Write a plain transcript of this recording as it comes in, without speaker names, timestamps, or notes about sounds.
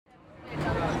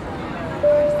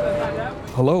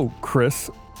hello, Chris.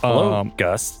 Hello,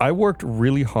 Gus. I worked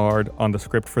really hard on the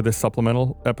script for this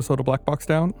supplemental episode of Black Box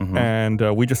Down, and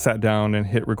we just sat down and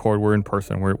hit record. We're in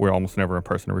person. We're almost never in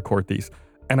person to record these.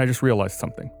 And I just realized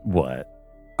something. What?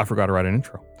 I forgot to write an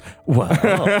intro.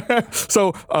 Wow.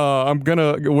 So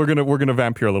we're gonna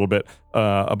vamp here a little bit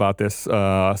about this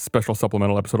special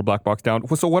supplemental episode of Black Box Down.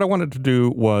 So what I wanted to do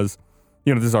was,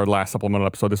 this is our last supplemental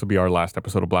episode. This will be our last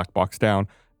episode of Black Box Down,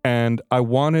 and I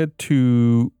wanted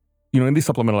to, in these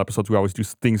supplemental episodes we always do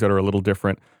things that are a little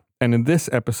different. And in this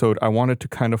episode, I wanted to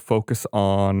kind of focus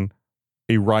on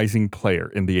a rising player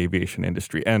in the aviation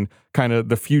industry and kind of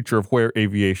the future of where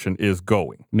aviation is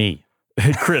going. Me.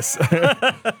 Hey, Chris.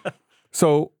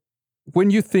 So when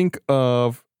you think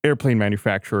of airplane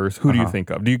manufacturers, who do you think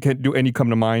of? Do any come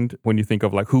to mind when you think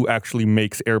of like who actually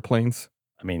makes airplanes?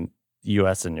 I mean,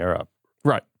 U.S. and Europe.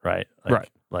 Right.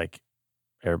 Like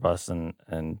Airbus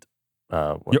and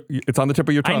it's on the tip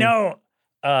of your tongue. I know.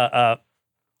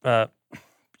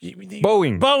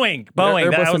 Boeing. Airbus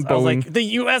and I was Boeing. like, the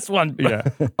U.S. one. Yeah.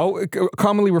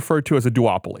 Commonly referred to as a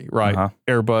duopoly, right?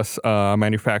 Airbus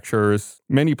manufactures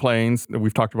many planes.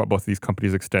 We've talked about both of these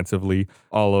companies extensively.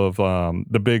 All of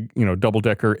the big,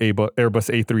 double-decker Airbus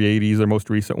A380s, their most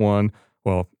recent one.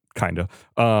 Well, kind of.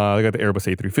 They got the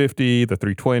Airbus A350, the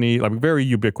 320, like very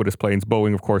ubiquitous planes.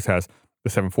 Boeing, of course, has the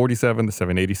 747, the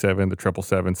 787, the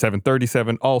 777,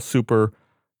 737, all super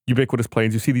ubiquitous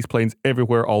planes. You see these planes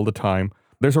everywhere all the time.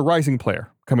 There's a rising player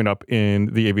coming up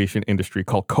in the aviation industry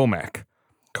called COMAC.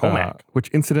 Which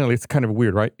incidentally, it's kind of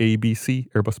weird, right? ABC,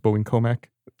 Airbus, Boeing, COMAC.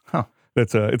 Huh.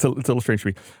 It's a little strange to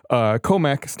me.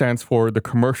 COMAC stands for the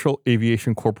Commercial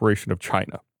Aviation Corporation of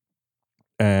China.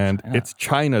 And it's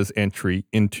China's entry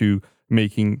into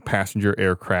making passenger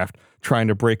aircraft, trying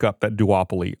to break up that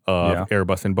duopoly of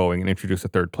Airbus and Boeing and introduce a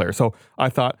third player. So I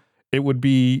thought it would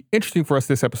be interesting for us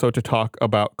this episode to talk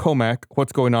about COMAC,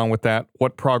 what's going on with that,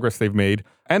 what progress they've made,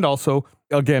 and also,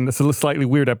 again, this is a slightly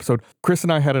weird episode. Chris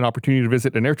and I had an opportunity to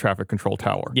visit an air traffic control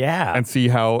tower. Yeah. And see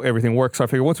how everything works. So I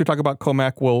figure once we talk about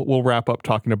COMAC, we'll wrap up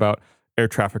talking about air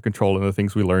traffic control and the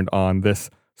things we learned on this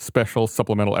special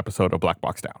supplemental episode of Black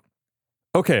Box Down.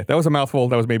 Okay, that was a mouthful.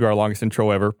 That was maybe our longest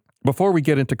intro ever. Before we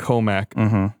get into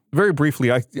COMAC, very briefly,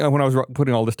 when I was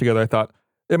putting all this together, I thought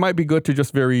it might be good to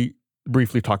just very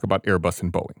briefly talk about Airbus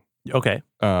and Boeing. Okay.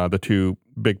 The two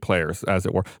big players, as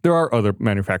it were. There are other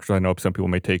manufacturers. I know some people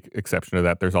may take exception to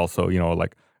that. There's also,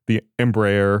 like the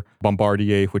Embraer,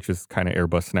 Bombardier, which is kind of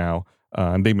Airbus now.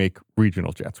 And they make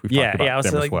regional jets. We've talked about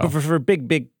them as well. But for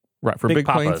big right, for big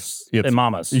papas planes, and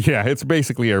mamas. Yeah, it's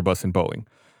basically Airbus and Boeing.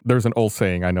 There's an old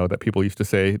saying I know that people used to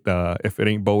say, if it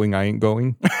ain't Boeing, I ain't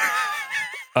going.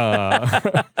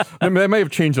 That may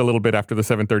have changed a little bit after the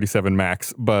 737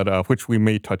 MAX, but which we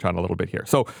may touch on a little bit here.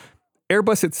 So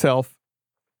Airbus itself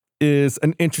is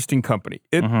an interesting company.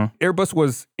 Airbus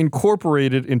was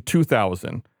incorporated in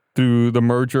 2000 through the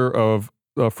merger of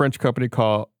a French company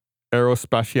called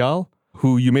Aerospatiale,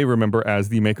 who you may remember as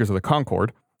the makers of the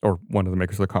Concorde, or one of the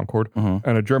makers of the Concorde,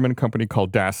 and a German company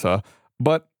called DASA.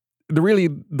 But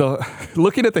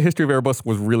looking at the history of Airbus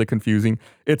was really confusing.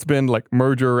 It's been like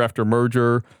merger after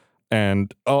merger,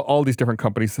 and all these different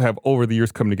companies have over the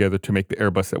years come together to make the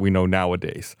Airbus that we know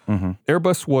nowadays.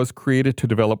 Airbus was created to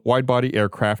develop wide-body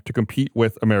aircraft to compete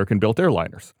with American-built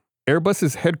airliners.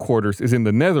 Airbus's headquarters is in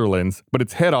the Netherlands, but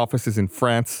its head office is in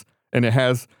France, and it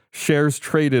has shares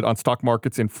traded on stock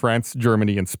markets in France,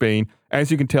 Germany, and Spain.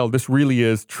 As you can tell, this really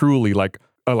is truly like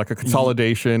a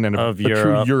consolidation and a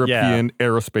true European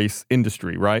aerospace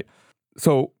industry, right?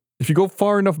 So if you go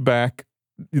far enough back,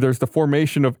 there's the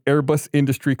formation of Airbus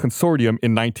Industry Consortium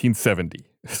in 1970.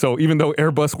 So even though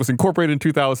Airbus was incorporated in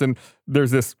 2000,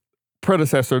 there's this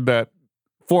predecessor that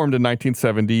formed in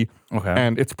 1970. Okay.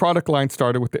 And its product line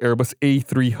started with the Airbus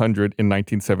A300 in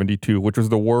 1972, which was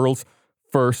the world's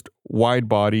first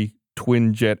wide-body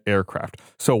twin jet aircraft.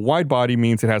 So wide body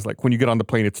means it has when you get on the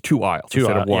plane, it's two aisles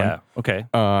instead of one. Yeah. Okay.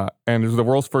 And it was the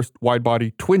world's first wide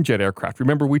body twin jet aircraft.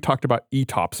 Remember, we talked about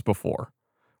ETOPS before,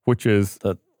 which is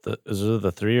is it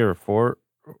the 3 or 4?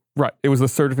 Right. It was a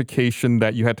certification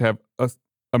that you had to have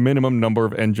a minimum number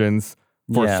of engines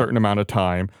for a certain amount of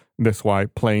time. That's why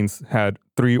planes had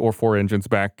 3 or 4 engines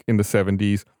back in the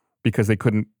 70s, because they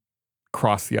couldn't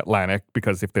cross the Atlantic,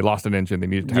 because if they lost an engine, they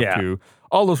needed to have 2.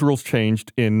 All those rules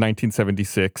changed in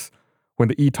 1976 when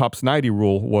the ETOPS 90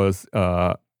 rule was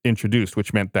introduced,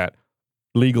 which meant that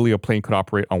legally a plane could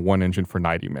operate on one engine for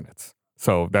 90 minutes.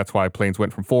 So that's why planes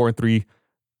went from 4 and 3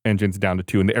 engines down to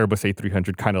 2, and the Airbus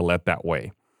A300 kind of led that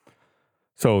way.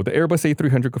 So the Airbus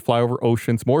A300 could fly over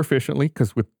oceans more efficiently,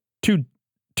 because with two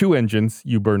engines,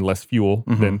 you burn less fuel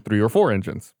than 3 or 4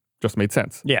 engines. Just made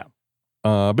sense. Yeah.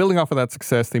 Building off of that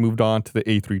success, they moved on to the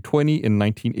A320 in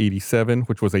 1987,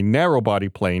 which was a narrow-body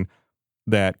plane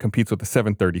that competes with the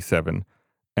 737.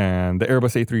 And the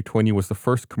Airbus A320 was the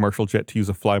first commercial jet to use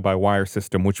a fly-by-wire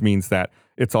system, which means that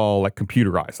it's all like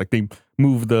computerized. Like they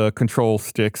move the control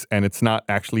sticks, and it's not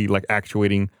actually like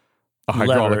actuating a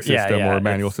hydraulic system or a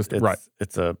manual system. Right.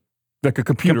 It's a like a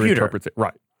computer interprets it.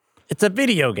 Right. It's a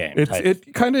video game.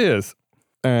 It kind of is.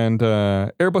 And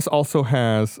Airbus also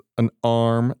has an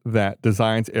arm that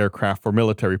designs aircraft for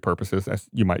military purposes, as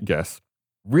you might guess.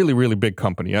 Really, really big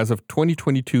company. As of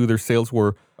 2022, their sales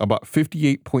were about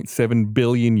 58.7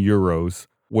 billion euros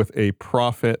with a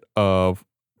profit of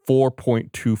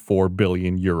 4.24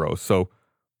 billion euros. So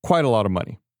quite a lot of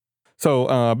money.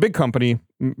 So big company,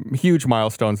 huge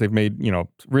milestones. They've made,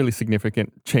 really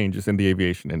significant changes in the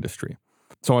aviation industry.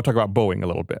 So I want to talk about Boeing a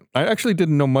little bit. I actually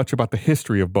didn't know much about the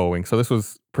history of Boeing, so this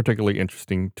was particularly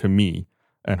interesting to me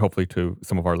and hopefully to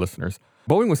some of our listeners.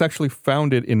 Boeing was actually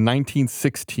founded in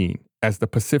 1916 as the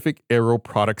Pacific Aero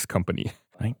Products Company.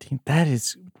 That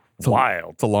is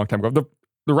wild. It's a long time ago.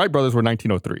 The Wright brothers were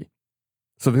 1903.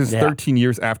 So this is 13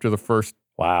 years after the first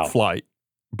flight.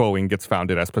 Boeing gets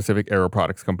founded as Pacific Aero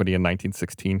Products Company in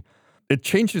 1916. It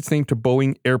changed its name to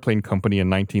Boeing Airplane Company in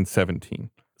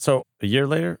 1917. So a year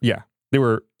later? Yeah. They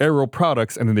were Aero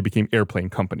Products, and then they became Airplane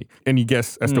Company. Any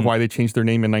guess as to why they changed their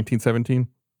name in 1917?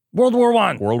 World War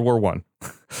I. World War I.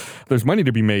 There's money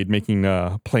to be made making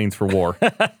planes for war.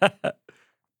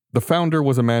 The founder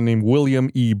was a man named William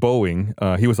E.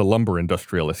 Boeing. He was a lumber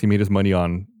industrialist. He made his money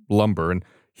on lumber, and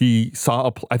he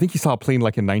saw I think he saw a plane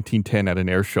like in 1910 at an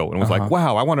air show and was like,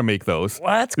 wow, I want to make those.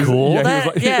 Well, that's cool.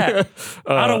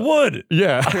 Out of wood.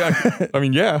 Yeah. I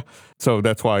mean, yeah. So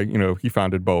that's why, he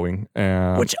founded Boeing.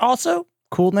 Which also,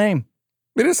 cool name.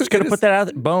 It is. Just going to put that out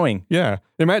there. Boeing. Yeah.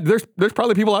 Imagine, there's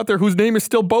probably people out there whose name is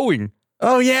still Boeing.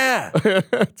 Oh, yeah.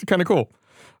 It's kind of cool.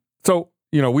 So,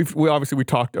 we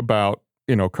talked about,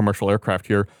 commercial aircraft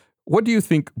here. What do you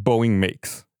think Boeing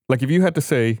makes? Like, if you had to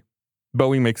say,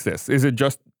 Boeing makes this, is it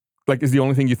just, like, is the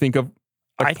only thing you think of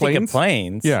like planes? Think of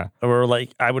planes. Yeah. Or,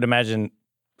 like, I would imagine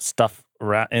stuff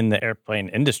in the airplane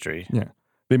industry. Yeah.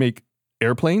 They make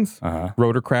airplanes,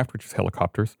 rotorcraft, which is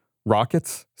helicopters,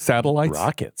 rockets, satellites,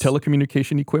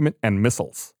 telecommunication equipment, and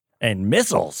missiles.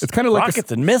 It's kind of like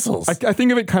rockets and missiles. I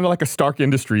think of it kind of like a Stark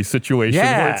Industries situation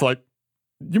where it's like,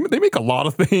 they make a lot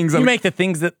of things. Make the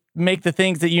things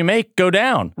that you make go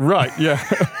down. Right, yeah.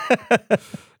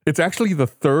 It's actually the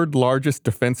third largest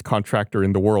defense contractor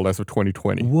in the world as of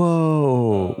 2020.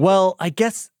 Whoa. Well, I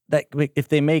guess that if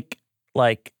they make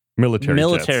like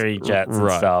military jets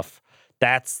and stuff,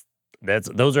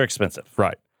 those are expensive.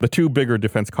 Right. The two bigger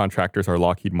defense contractors are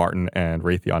Lockheed Martin and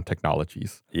Raytheon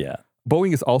Technologies. Yeah.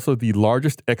 Boeing is also the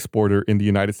largest exporter in the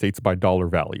United States by dollar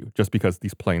value, just because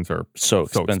these planes are so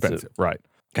expensive. Right.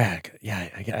 God, yeah,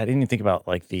 I didn't even think about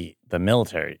like the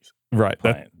military. Right.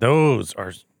 Those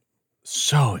are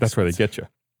so expensive. That's where they get you.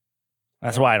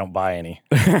 That's why I don't buy any.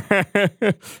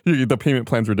 The payment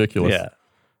plan's ridiculous. Yeah.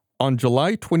 On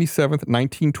July 27th,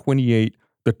 1928,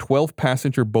 the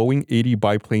 12-passenger Boeing 80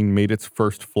 biplane made its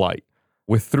first flight.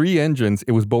 With 3 engines,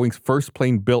 it was Boeing's first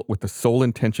plane built with the sole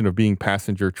intention of being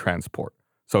passenger transport.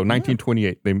 So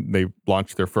 1928, they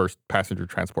launched their first passenger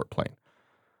transport plane.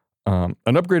 An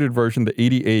upgraded version, the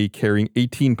 80A, carrying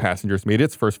 18 passengers, made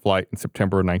its first flight in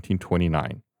September of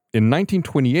 1929. In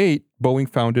 1928, Boeing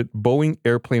founded Boeing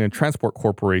Airplane and Transport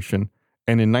Corporation,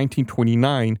 and in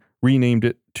 1929, renamed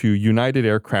it to United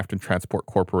Aircraft and Transport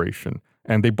Corporation.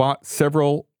 And they bought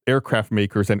several aircraft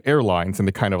makers and airlines, and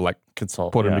they kind of like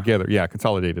put them together. Yeah,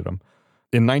 consolidated them.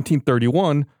 In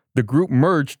 1931, the group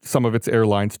merged some of its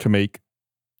airlines to make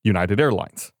United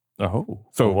Airlines. Oh.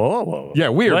 So, whoa. Yeah,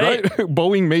 weird, right?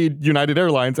 Boeing made United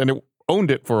Airlines, and it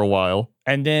owned it for a while.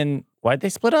 And then why'd they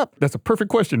split up? That's a perfect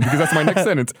question, because that's my next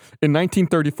sentence. In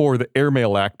 1934, the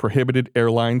Airmail Act prohibited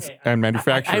airlines and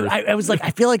manufacturers. I was like,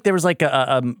 I feel like there was like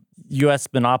a U.S.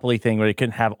 monopoly thing where they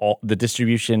couldn't have all the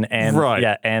distribution and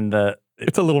and the.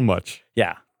 It's a little much.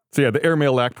 Yeah. So the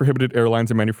Airmail Act prohibited airlines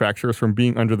and manufacturers from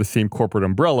being under the same corporate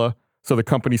umbrella. So the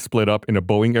company split up into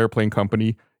Boeing Airplane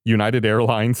Company, United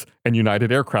Airlines, and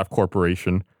United Aircraft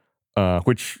Corporation,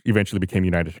 which eventually became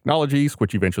United Technologies,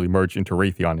 which eventually merged into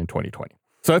Raytheon in 2020.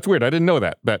 So that's weird. I didn't know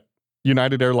that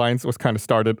United Airlines was kind of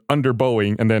started under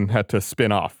Boeing and then had to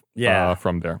spin off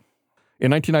from there.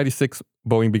 In 1996,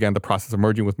 Boeing began the process of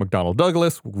merging with McDonnell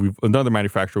Douglas. Another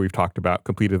manufacturer we've talked about,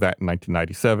 completed that in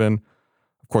 1997.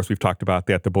 Of course, we've talked about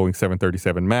the Boeing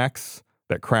 737 MAX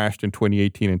that crashed in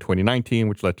 2018 and 2019,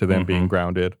 which led to them being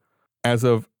grounded. As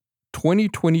of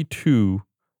 2022,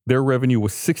 their revenue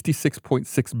was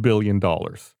 $66.6 billion.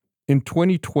 In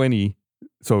 2020,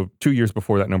 so 2 years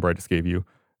before that number I just gave you,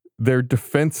 their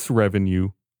defense revenue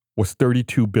was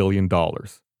 $32 billion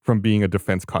from being a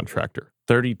defense contractor.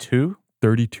 32?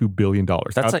 $32 billion.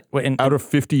 That's out of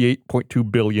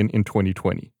 $58.2 billion in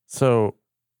 2020. So,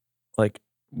 like,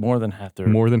 more than half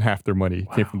their money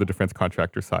came from the defense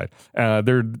contractor side.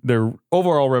 Their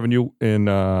overall revenue in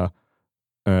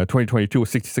 2022 was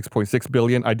 $66.6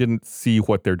 billion. I didn't see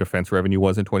what their defense revenue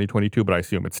was in 2022, but I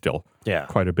assume it's still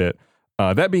quite a bit.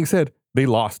 That being said, they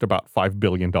lost about $5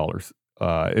 billion.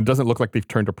 It doesn't look like they've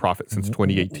turned a profit since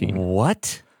 2018.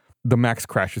 What? The MAX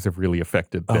crashes have really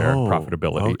affected their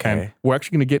profitability. Okay. And we're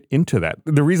actually going to get into that.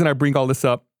 The reason I bring all this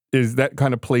up is that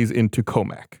kind of plays into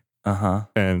COMAC.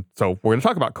 And so we're going to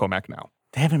talk about COMAC now.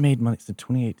 They haven't made money since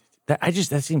 2018.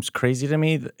 That seems crazy to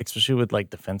me, especially with like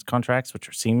defense contracts,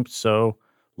 which seem so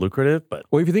lucrative. But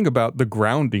if you think about the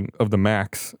grounding of the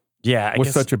MAX, I was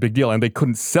guess such a big deal, and they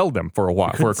couldn't sell them for a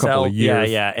while, for a couple of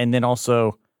years. And then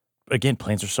also, again,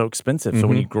 planes are so expensive. So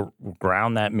when you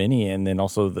ground that many, and then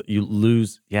also you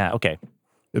lose. Yeah, okay.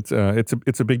 It's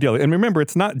a big deal. And remember,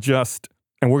 it's not just,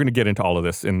 and we're going to get into all of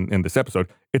this in this episode.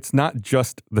 It's not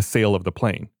just the sale of the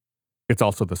plane. It's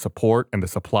also the support and the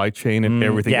supply chain and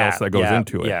everything else that goes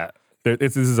into it. Yeah.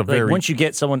 This is a very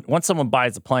once someone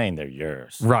buys a plane, they're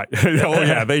yours. Right. Oh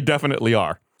yeah, they definitely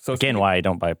are. So again, why I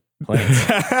don't buy planes.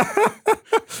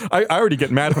 I already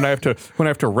get mad when I have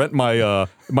to rent my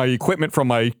my equipment from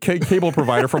my cable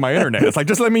provider for my internet. It's like,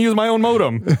 just let me use my own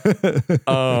modem.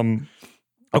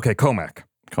 Okay, COMAC.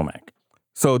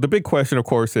 So the big question, of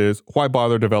course, is why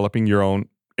bother developing your own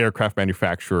aircraft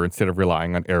manufacturer instead of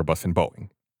relying on Airbus and Boeing?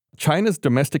 China's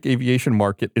domestic aviation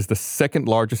market is the second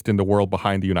largest in the world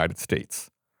behind the United States.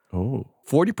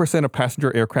 40% of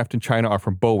passenger aircraft in China are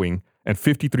from Boeing, and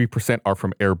 53% are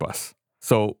from Airbus.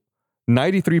 So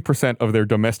 93% of their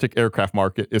domestic aircraft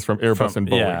market is from Airbus and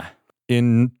Boeing. Yeah.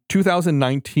 In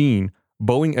 2019,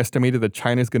 Boeing estimated that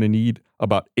China is going to need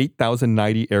about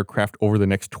 8,090 aircraft over the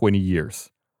next 20 years.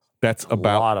 That's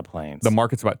about a lot of planes. The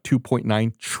market's about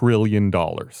 $2.9 trillion.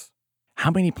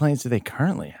 How many planes do they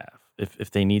currently have?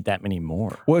 If they need that many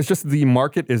more. Well, it's just the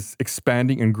market is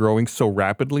expanding and growing so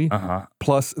rapidly.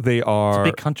 Plus, they are... It's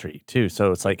a big country, too,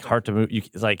 so it's like hard to move.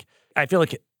 It's like, I feel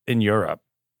like in Europe,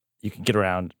 you can get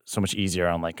around so much easier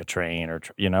on like a train or,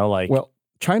 Well,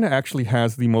 China actually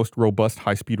has the most robust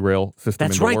high-speed rail system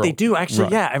in the world. That's right, they do,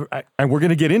 actually, yeah. And we're going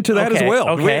to get into that as well.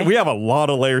 Okay. We have a lot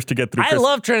of layers to get through, Chris. I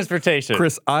love transportation.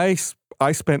 Chris,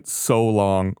 I spent so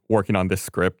long working on this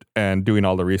script and doing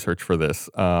all the research for this.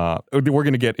 We're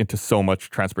going to get into so much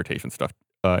transportation stuff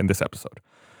in this episode.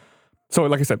 So,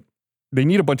 like I said, they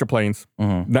need a bunch of planes,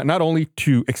 not only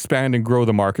to expand and grow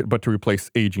the market, but to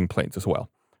replace aging planes as well.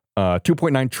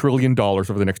 $2.9 trillion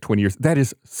over the next 20 years. That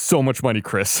is so much money,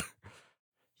 Chris.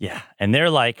 Yeah. And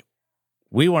they're like,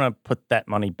 we want to put that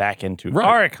money back into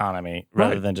our economy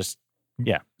rather than just,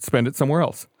 spend it somewhere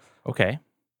else. Okay.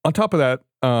 On top of that,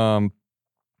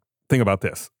 think about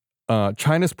this.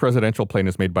 China's presidential plane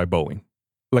is made by Boeing.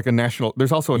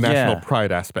 There's also a national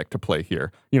pride aspect to play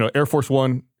here. Air Force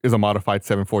One is a modified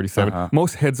 747.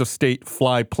 Most heads of state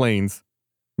fly planes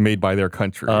made by their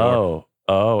country.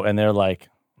 And they're like,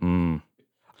 And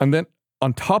then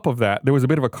on top of that, there was a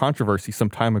bit of a controversy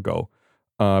some time ago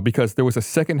because there was a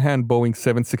secondhand Boeing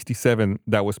 767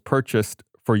 that was purchased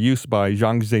for use by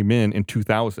Jiang Zemin in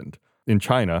 2000 in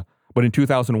China. But in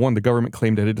 2001, the government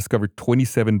claimed that it discovered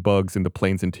 27 bugs in the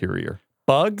plane's interior.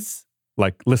 Bugs?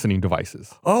 Like listening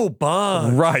devices. Oh,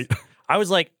 bugs. Right. I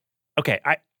was like, okay,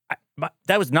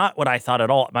 that was not what I thought at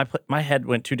all. My head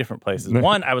went two different places.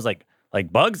 One, I was like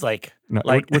bugs?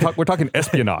 We're talking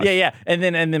espionage. Yeah. And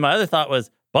then my other thought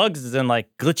was bugs is in like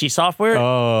glitchy software.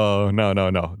 Oh, no.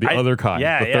 The other kind.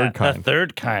 The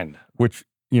third kind. Which,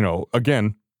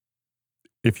 again,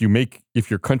 if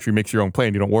your country makes your own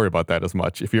plane, you don't worry about that as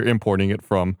much. If you're importing it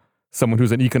from someone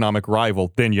who's an economic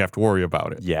rival, then you have to worry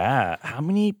about it. Yeah. How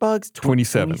many bugs?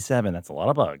 27. 27. That's a lot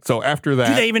of bugs. So after that...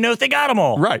 Do they even know if they got them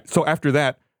all? Right. So after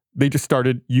that, they just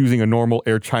started using a normal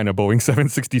Air China Boeing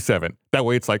 767. That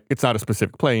way, it's not a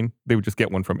specific plane. They would just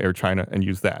get one from Air China and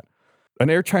use that. An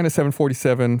Air China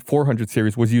 747-400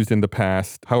 series was used in the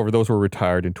past. However, those were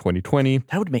retired in 2020.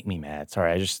 That would make me mad.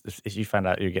 Sorry, if you find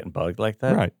out you're getting bugged like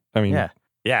that. Right. I mean...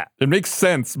 Yeah. It makes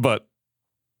sense, but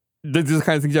these are the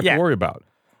kind of things you have to worry about.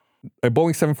 A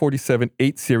Boeing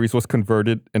 747-8 series was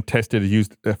converted and tested and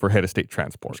used for head of state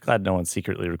transport. I'm just glad no one's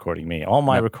secretly recording me. All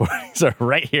my recordings are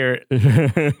right here.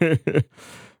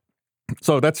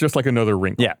 So that's just like another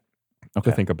wrinkle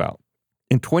to think about.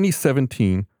 In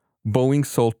 2017, Boeing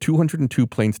sold 202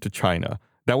 planes to China.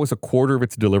 That was a quarter of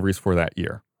its deliveries for that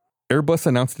year. Airbus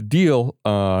announced a deal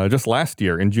just last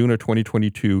year in June of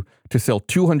 2022 to sell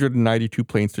 292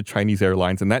 planes to Chinese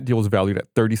airlines, and that deal was valued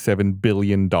at $37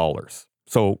 billion.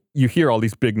 So you hear all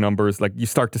these big numbers, like you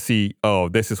start to see, oh,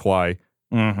 this is why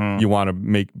you want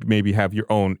to maybe have your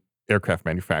own aircraft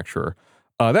manufacturer.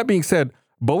 That being said,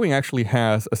 Boeing actually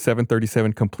has a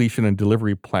 737 completion and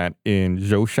delivery plant in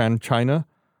Zhoushan, China,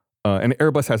 and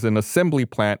Airbus has an assembly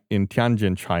plant in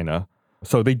Tianjin, China.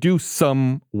 So they do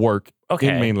some work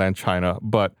in mainland China,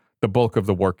 but the bulk of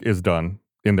the work is done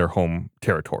in their home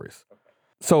territories.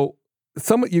 So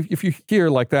if you hear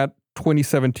like that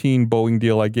 2017 Boeing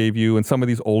deal I gave you and some of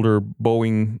these older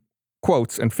Boeing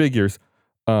quotes and figures,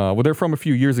 well, they're from a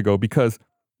few years ago because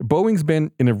Boeing's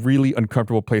been in a really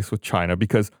uncomfortable place with China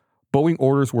because Boeing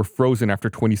orders were frozen after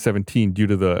 2017 due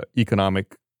to the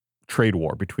economic trade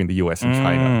war between the U.S. and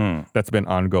China that's been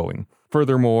ongoing.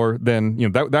 Furthermore, then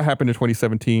that happened in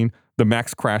 2017. The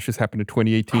MAX crashes happened in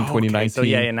 2018, 2019. So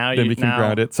now then we can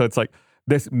ground it. So it's like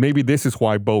this. Maybe this is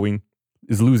why Boeing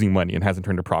is losing money and hasn't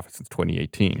turned a profit since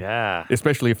 2018. Yeah,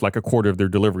 especially if like a quarter of their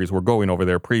deliveries were going over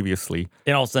there previously.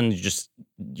 And all of a sudden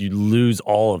you lose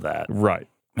all of that. Right,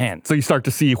 man. So you start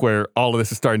to see where all of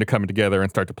this is starting to come together and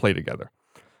start to play together.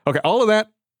 Okay, all of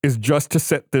that is just to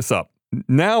set this up.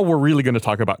 Now we're really going to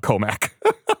talk about COMAC.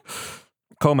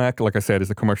 COMAC, like I said, is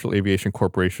the Commercial Aviation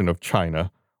Corporation of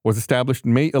China, was established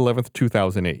May 11th,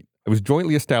 2008. It was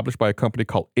jointly established by a company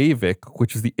called AVIC,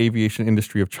 which is the aviation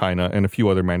industry of China, and a few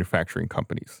other manufacturing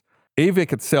companies.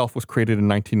 AVIC itself was created in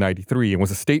 1993 and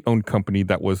was a state-owned company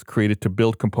that was created to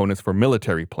build components for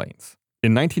military planes.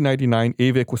 In 1999,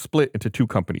 AVIC was split into two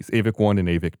companies, AVIC 1 and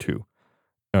AVIC 2.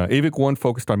 AVIC 1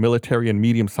 focused on military and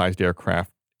medium-sized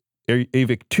aircraft.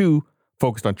 AVIC 2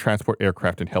 focused on transport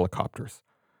aircraft and helicopters.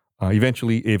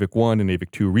 Eventually, AVIC 1 and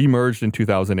AVIC 2 remerged in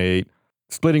 2008.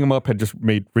 Splitting them up had just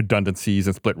made redundancies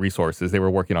and split resources. They were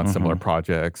working on similar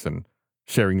projects and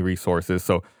sharing resources.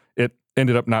 So it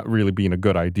ended up not really being a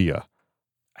good idea.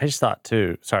 I just thought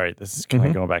too, sorry, this is kind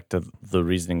of going back to the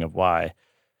reasoning of why.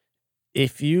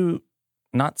 If you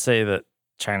not say that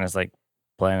China's like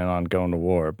planning on going to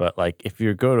war, but like if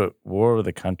you go to war with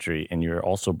a country and you're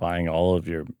also buying all of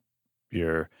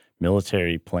your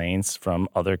military planes from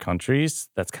other countries,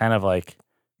 that's kind of like...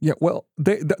 Yeah, well,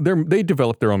 they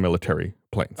develop their own military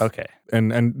planes. Okay.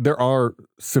 And there are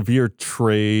severe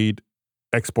trade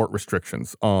export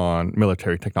restrictions on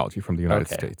military technology from the United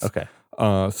States. Okay.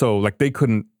 So like they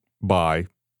couldn't buy,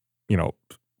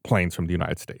 planes from the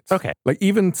United States. Okay. Like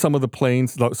even some of the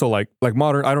planes, so like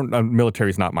modern,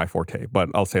 military is not my forte, but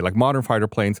I'll say like modern fighter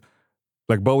planes,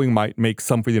 like Boeing might make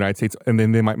some for the United States, and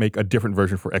then they might make a different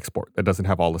version for export that doesn't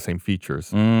have all the same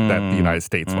features that the United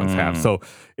States ones have. So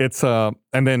it's and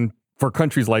then for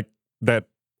countries like that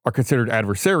are considered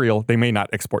adversarial, they may not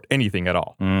export anything at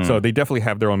all. So they definitely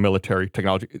have their own military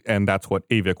technology, and that's what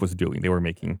AVIC was doing. They were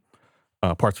making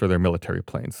parts for their military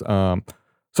planes. So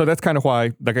that's kind of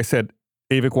why, like I said,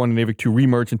 AVIC 1 and AVIC 2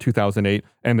 remerged in 2008,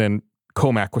 and then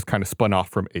COMAC was kind of spun off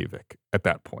from AVIC at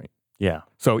that point. Yeah.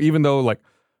 So even though like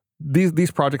these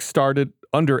projects started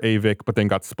under AVIC, but then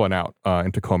got spun out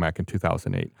into COMAC in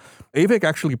 2008. AVIC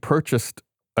actually purchased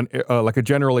a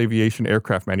general aviation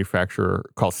aircraft manufacturer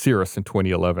called Cirrus in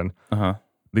 2011.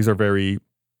 These are very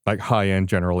like high-end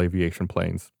general aviation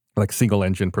planes, like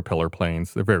single-engine propeller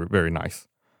planes. They're very, very nice.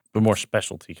 The more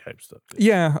specialty type stuff.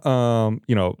 Yeah,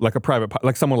 like a private pilot,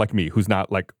 like someone like me who's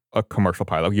not like a commercial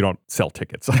pilot. You don't sell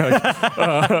tickets.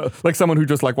 Like someone who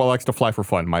just likes to fly for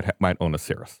fun might own a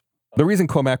Cirrus. The reason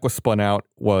COMAC was spun out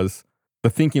was the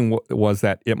thinking was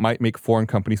that it might make foreign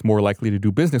companies more likely to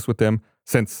do business with them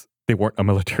since they weren't a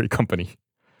military company,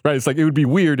 right? It's like it would be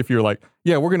weird if you're like,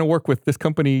 yeah, we're going to work with this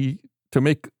company to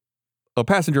make a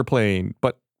passenger plane,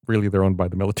 but really they're owned by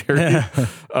the military.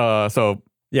 So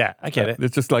yeah, I get it.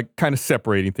 It's just like kind of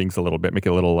separating things a little bit, make it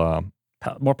a little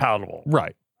more palatable,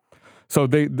 right? So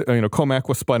COMAC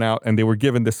was spun out, and they were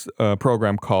given this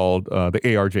program called the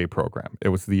ARJ program. It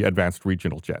was the Advanced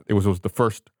Regional Jet. It was the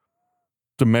first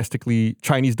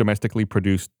Chinese domestically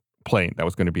produced plane that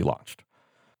was going to be launched.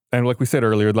 And like we said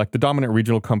earlier, like the dominant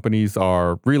regional companies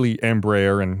are really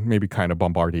Embraer and maybe kind of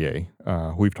Bombardier,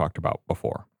 who we've talked about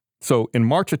before. So in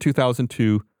March of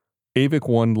 2002, AVIC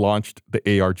 1 launched the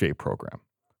ARJ program,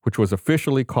 which was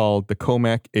officially called the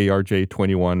COMAC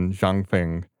ARJ-21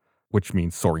 Zhangfeng, which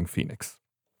means Soaring Phoenix.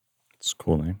 It's a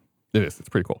cool name. It is. It's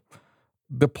pretty cool.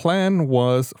 The plan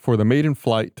was for the maiden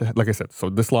flight to, like I said, so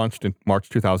this launched in March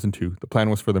 2002. The plan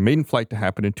was for the maiden flight to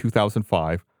happen in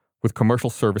 2005, with commercial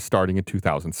service starting in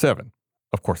 2007.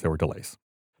 Of course, there were delays.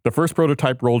 The first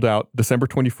prototype rolled out December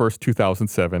 21st,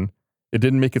 2007. It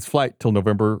didn't make its flight till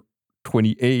November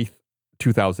 28th,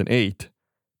 2008.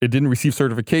 It didn't receive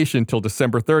certification until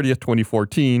December 30th,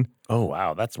 2014. Oh,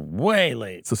 wow. That's way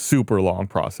late. It's a super long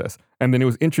process. And then it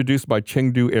was introduced by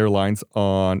Chengdu Airlines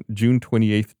on June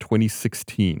 28th,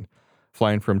 2016,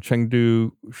 flying from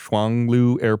Chengdu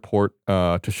Shuanglu Airport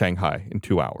to Shanghai in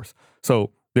 2 hours.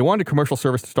 So they wanted commercial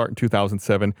service to start in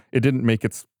 2007. It didn't make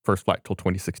its first flight till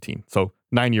 2016. So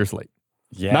 9 years late.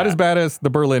 Yeah. Not as bad as the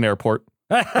Berlin airport,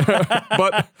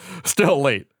 but still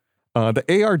late. The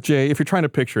ARJ, if you're trying to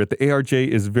picture it, the ARJ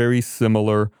is very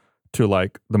similar to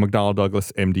like the McDonnell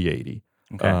Douglas MD-80.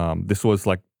 Okay. This was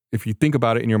like, if you think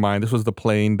about it in your mind, this was the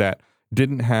plane that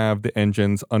didn't have the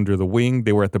engines under the wing.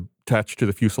 They were attached to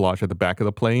the fuselage at the back of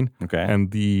the plane. Okay.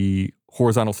 And the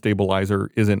horizontal stabilizer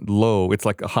isn't low. It's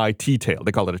like a high T-tail.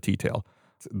 They call it a T-tail.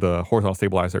 The horizontal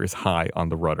stabilizer is high on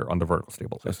the rudder, on the vertical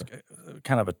stabilizer. So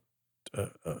kind of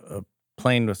a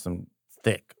plane with some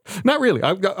thick. Not really.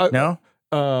 No?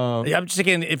 Yeah, I'm just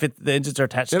thinking if the engines are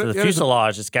attached to the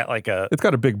fuselage, it's got like it's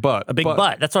got a big butt. A big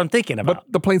butt. That's what I'm thinking about.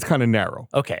 But the plane's kind of narrow.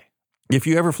 Okay. If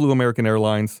you ever flew American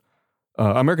Airlines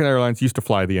used to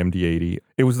fly the MD-80.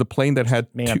 It was the plane that had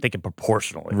I'm thinking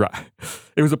proportionally. Right.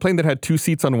 It was a plane that had 2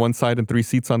 seats on one side and 3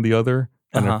 seats on the other.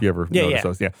 I don't know if you ever noticed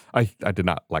those. Yeah. I did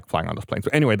not like flying on those planes.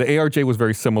 But anyway, the ARJ was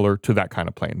very similar to that kind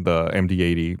of plane, the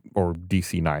MD-80 or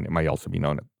DC-9. It might also be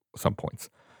known at some points.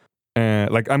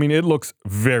 And it looks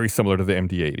very similar to the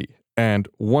MD-80. And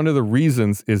one of the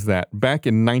reasons is that back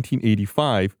in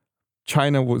 1985,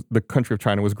 the country of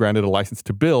China was granted a license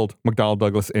to build McDonnell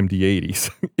Douglas MD-80s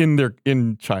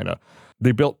in China.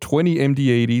 They built 20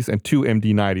 MD-80s and 2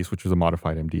 MD-90s, which was a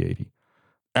modified MD-80.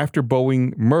 After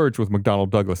Boeing merged with McDonnell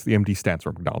Douglas, the MD stands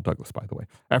for McDonnell Douglas, by the way.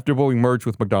 After Boeing merged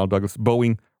with McDonnell Douglas,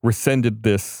 Boeing rescinded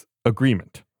this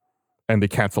agreement and they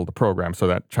canceled the program so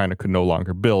that China could no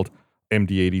longer build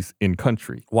MD-80s in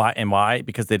country. Why? And why?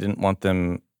 Because they didn't want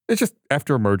them. It's just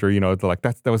after a merger, they're like,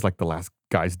 that was like the last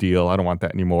guy's deal. I don't want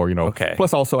that anymore, Okay.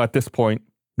 Plus also at this point,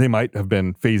 they might have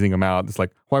been phasing them out. It's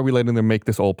like, why are we letting them make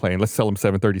this old plane? Let's sell them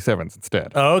 737s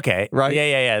instead. Oh, okay. Right?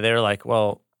 Yeah. They were like,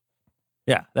 well,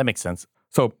 yeah, that makes sense.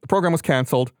 So the program was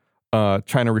canceled.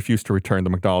 China refused to return the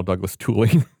McDonnell Douglas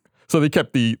tooling. So they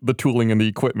kept the tooling and the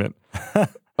equipment.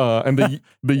 And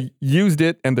they used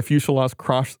it and the fuselage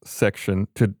cross section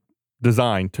to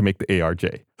design to make the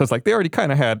ARJ. So it's like they already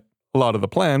kind of had a lot of the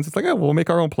plans. It's like, we'll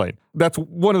make our own plane. That's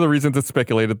one of the reasons it's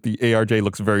speculated the ARJ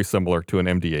looks very similar to an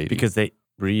MD-80. Because they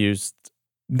reused.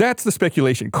 That's the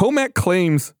speculation. Comac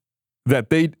claims that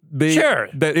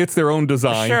that it's their own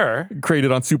design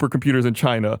created on supercomputers in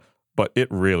China, but it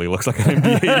really looks like an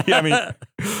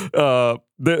MD-80.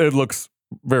 It looks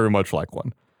very much like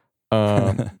one.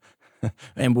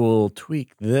 And we'll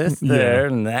tweak this, there,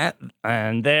 and that,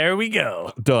 and there we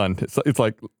go. Done. It's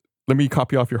like, let me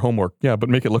copy off your homework. Yeah, but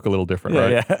make it look a little different,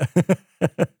 right?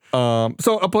 Yeah.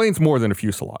 So a plane's more than a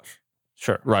fuselage.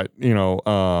 Sure. Right.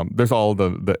 There's all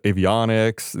the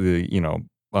avionics,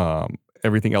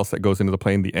 everything else that goes into the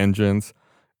plane, the engines.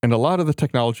 And a lot of the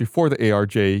technology for the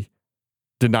ARJ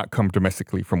did not come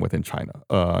domestically from within China.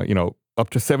 Up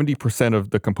to 70%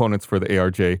 of the components for the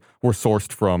ARJ were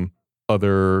sourced from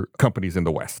other companies in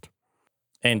the West.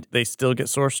 And they still get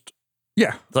sourced?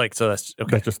 Yeah. So that's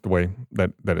okay. That's just the way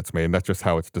that it's made, and that's just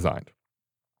how it's designed.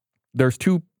 There's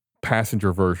 2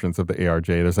 passenger versions of the ARJ.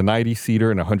 There's a 90-seater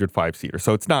and a 105-seater.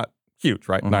 So it's not huge,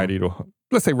 right? 90 to,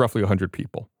 let's say, roughly 100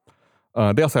 people.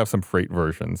 They also have some freight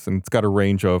versions, and it's got a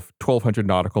range of 1,200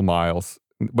 nautical miles,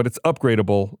 but it's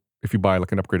upgradable if you buy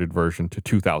like an upgraded version to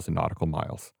 2,000 nautical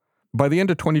miles. By the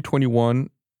end of 2021,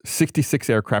 66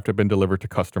 aircraft have been delivered to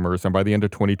customers, and by the end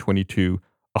of 2022,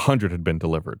 100 had been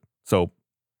delivered. So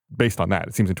based on that,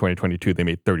 it seems in 2022, they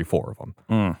made 34 of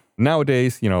them.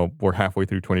 Nowadays, we're halfway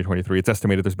through 2023. It's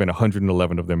estimated there's been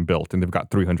 111 of them built, and they've got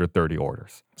 330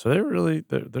 orders. So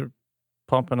they're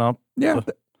pumping up. Yeah,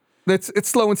 it's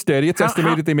slow and steady. It's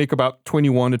estimated they make about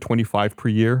 21 to 25 per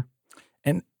year.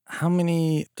 And how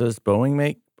many does Boeing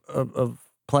make of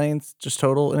planes just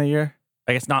total in a year?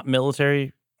 I guess not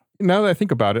military. Now that I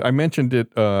think about it, I mentioned it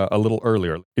a little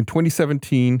earlier. In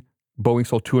 2017, Boeing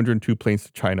sold 202 planes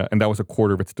to China, and that was a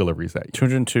quarter of its deliveries that year.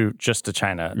 202 just to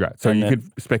China. Right. So you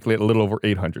could speculate a little over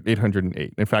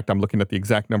 808. In fact, I'm looking at the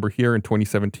exact number here. In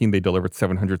 2017, they delivered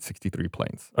 763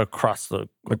 planes. Across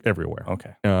everywhere.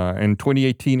 Okay. In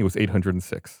 2018, it was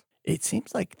 806. It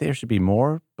seems like there should be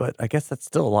more, but I guess that's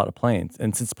still a lot of planes.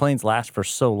 And since planes last for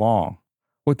so long.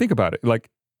 Well, think about it. Like,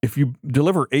 if you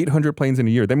deliver 800 planes in a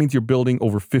year, that means you're building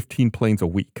over 15 planes a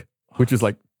week, which is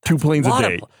like 2 planes a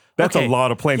day. That's a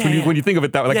lot of planes. When you think of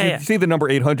it that way, you see the number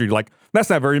 800, you're like, that's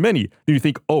not very many. Then you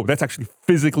think, oh, that's actually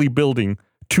physically building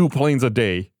 2 planes a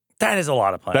day. That is a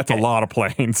lot of planes. That's a lot of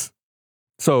planes.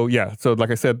 So like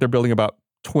I said, they're building about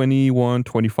 21,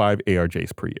 25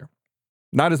 ARJs per year.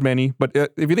 Not as many, but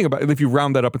if you think about it, if you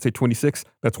round that up and say 26,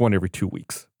 that's one every 2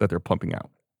 weeks that they're pumping out.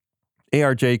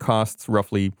 ARJ costs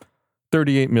roughly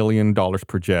 $38 million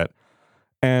per jet.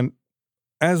 And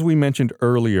as we mentioned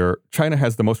earlier, China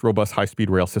has the most robust high-speed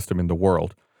rail system in the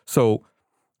world. So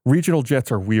regional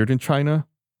jets are weird in China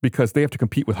because they have to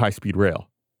compete with high-speed rail.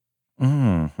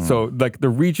 Mm-hmm. So like the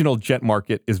regional jet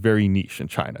market is very niche in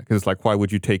China because it's like, why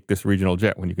would you take this regional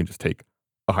jet when you can just take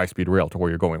a high-speed rail to where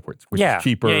you're going, which is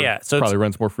cheaper, So probably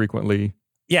runs more frequently.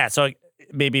 Yeah, so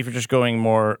maybe if you're just going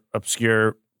more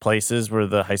obscure places where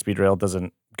the high-speed rail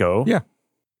doesn't go. Yeah.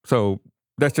 So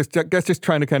that's just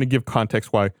trying to kind of give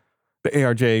context why the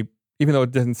ARJ, even though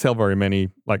it doesn't sell very many,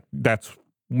 like that's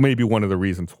maybe one of the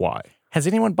reasons why. Has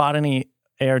anyone bought any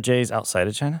ARJs outside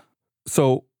of China?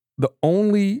 So the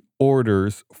only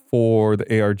orders for the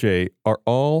ARJ are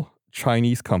all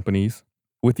Chinese companies,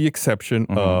 with the exception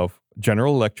of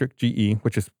General Electric, GE,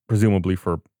 which is presumably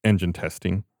for engine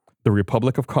testing, the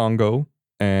Republic of Congo,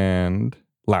 and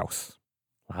Laos.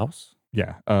 Laos?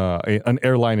 Yeah. An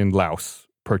airline in Laos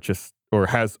purchased or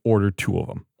has ordered 2 of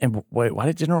them. And wait, why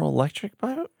did General Electric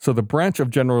buy it? So the branch of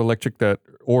General Electric that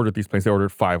ordered these planes, they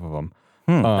ordered 5 of them.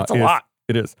 That's a lot.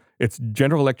 It is. It's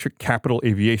General Electric Capital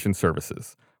Aviation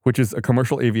Services, which is a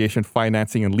commercial aviation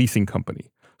financing and leasing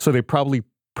company. So they probably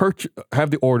have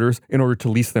the orders in order to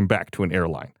lease them back to an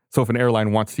airline. So if an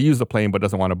airline wants to use the plane but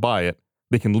doesn't want to buy it,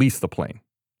 they can lease the plane.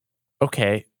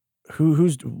 Okay.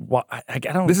 Who's what? I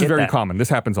don't. This is very that. common. This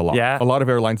happens a lot. Yeah. A lot of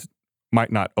airlines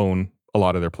might not own a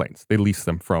lot of their planes. They lease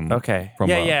them from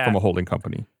a holding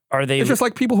company. Are they? It's just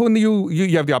like people who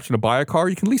you have the option to buy a car,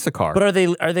 you can lease a car. But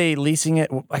are they leasing it?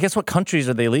 I guess what countries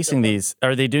are they leasing these?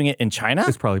 Are they doing it in China?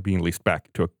 It's probably being leased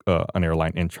back to an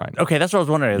airline in China. Okay, that's what I was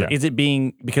wondering. Yeah. Is it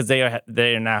being because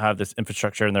they now have this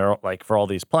infrastructure and they're like for all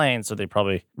these planes, so they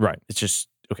probably It's just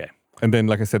okay. And then,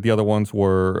 like I said, the other ones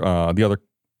were the other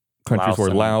countries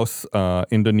were Laos,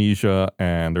 Indonesia,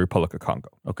 and the Republic of Congo.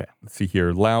 Okay, let's see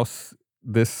here. Laos,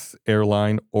 this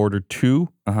airline ordered 2.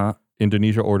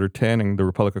 Indonesia ordered 10, and the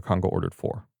Republic of Congo ordered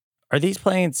 4. Are these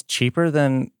planes cheaper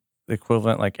than the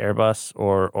equivalent like Airbus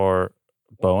or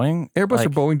Boeing? Airbus or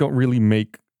Boeing don't really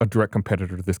make a direct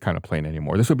competitor to this kind of plane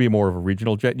anymore. This would be more of a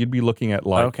regional jet. You'd be looking at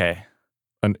like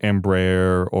an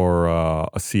Embraer or a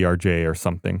CRJ or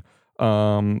something.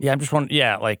 I'm just wondering.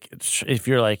 Yeah, like if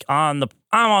you're like I'm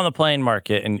on the plane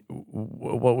market, and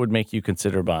what would make you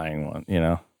consider buying one? You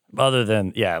know, other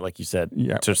than like you said,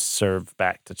 to serve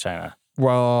back to China.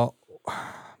 Well,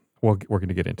 we're going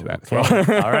to get into that as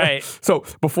well. All right. So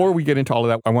before we get into all of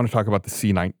that, I want to talk about the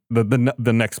C9,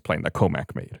 the next plane that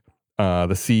COMAC made,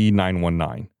 the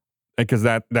C919, because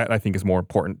that I think is more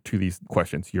important to these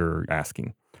questions you're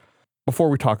asking. Before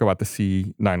we talk about the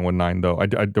C919, though,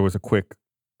 there was a quick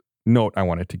note I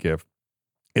wanted to give.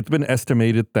 It's been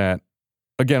estimated that,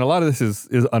 again, a lot of this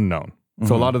is unknown.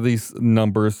 So a lot of these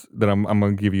numbers that I'm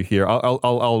going to give you here,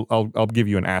 I'll give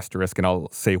you an asterisk and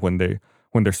I'll say when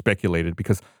they're speculated,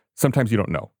 because sometimes you don't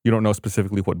know. You don't know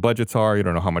specifically what budgets are. You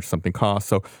don't know how much something costs.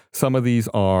 So some of these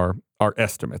are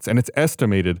estimates, and it's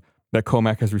estimated that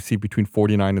COMAC has received between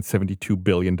 $49 and $72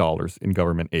 billion in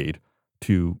government aid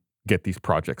to get these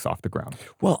projects off the ground.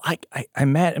 Well, I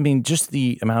mean, just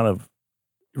the amount of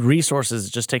resources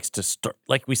it just takes to start.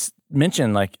 Like we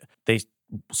mentioned, like they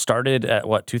started at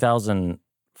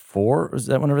 2004? Was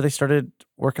that whenever they started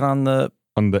working on the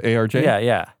ARJ?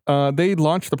 Yeah. They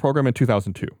launched the program in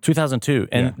 2002. 2002,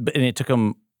 and it took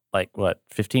them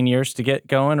 15 years to get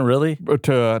going. Really?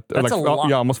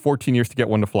 Almost 14 years to get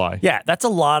one to fly. Yeah, that's a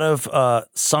lot of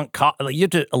sunk cost. Like you have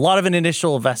to a lot of an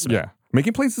initial investment. Yeah,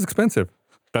 making planes is expensive.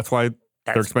 That's why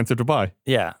they're expensive to buy.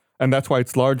 Yeah, and that's why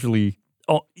it's largely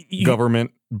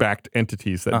government-backed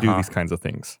entities that do these kinds of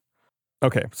things.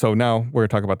 Okay, so now we're going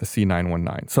to talk about the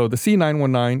C919. So the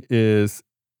C919 is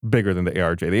bigger than the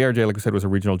ARJ. The ARJ, like I said, was a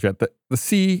regional jet. The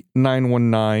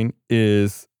C919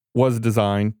 was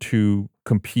designed to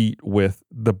compete with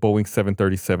the Boeing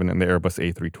 737 and the Airbus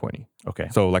A320. Okay.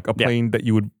 So like a plane that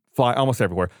you would fly almost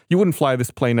everywhere. You wouldn't fly this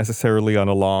plane necessarily on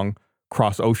a long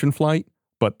cross-ocean flight,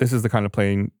 but this is the kind of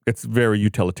plane, it's very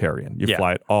utilitarian. You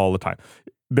fly it all the time.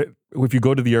 If you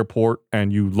go to the airport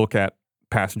and you look at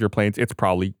passenger planes, it's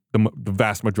probably the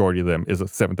vast majority of them is a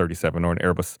 737 or an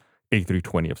Airbus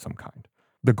A320 of some kind.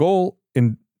 The goal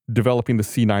in developing the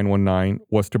C919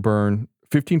 was to burn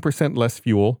 15% less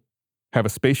fuel, have a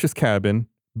spacious cabin,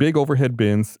 big overhead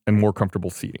bins, and more comfortable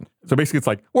seating. So basically it's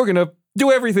like, we're going to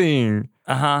do everything.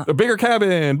 A bigger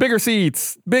cabin, bigger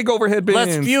seats, big overhead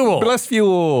bins. Less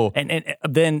fuel. And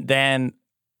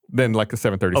then like a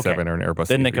 737 or an Airbus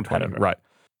then A320. the competitor. Right.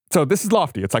 So this is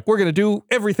lofty. It's like, we're going to do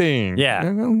everything. Yeah.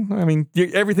 I mean,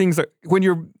 everything's, when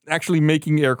you're actually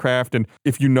making aircraft, and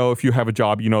if you have a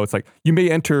job, it's like, you may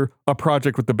enter a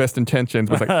project with the best intentions,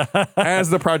 but it's like, as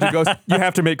the project goes, you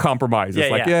have to make compromises.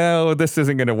 This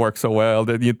isn't going to work so well.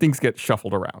 Things get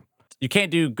shuffled around. You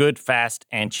can't do good, fast,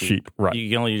 and cheap. Right. You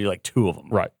can only do like 2 of them.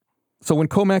 Right. So when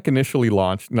COMAC initially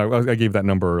launched, now I gave that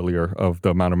number earlier of the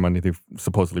amount of money they've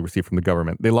supposedly received from the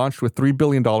government. They launched with $3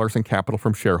 billion in capital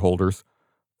from shareholders,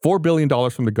 $4 billion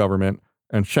from the government,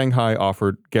 and Shanghai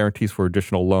offered guarantees for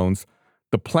additional loans.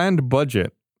 The planned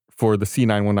budget for the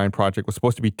C919 project was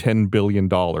supposed to be $10 billion.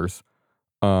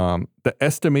 The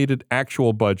estimated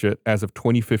actual budget as of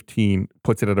 2015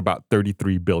 puts it at about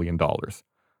 $33 billion.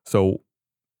 So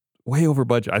way over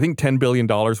budget. I think $10 billion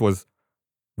was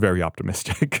very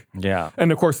optimistic. Yeah. And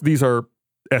of course, these are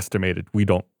estimated. We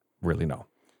don't really know.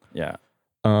 Yeah.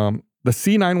 The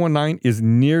C919 is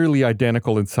nearly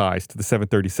identical in size to the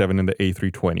 737 and the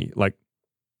A320. Like,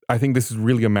 I think this is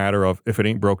really a matter of, if it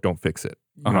ain't broke, don't fix it.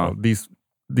 You know, these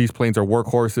planes are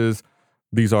workhorses.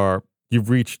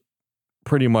 You've reached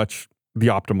pretty much the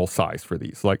optimal size for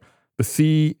these. Like, the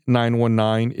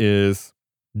C919 is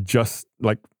just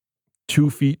like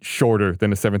 2 feet shorter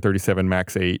than a 737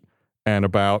 MAX 8 and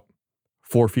about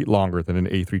 4 feet longer than an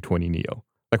A320neo.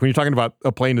 Like, when you're talking about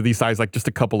a plane of these size, like just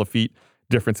a couple of feet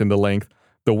difference in the length,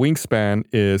 the wingspan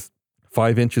is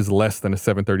 5 inches less than a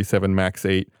 737 MAX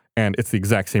 8, and it's the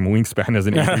exact same wingspan as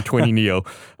an A320neo.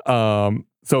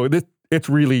 So it's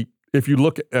really, if you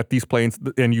look at these planes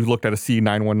and you looked at a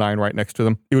C919 right next to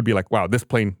them, it would be like, wow, this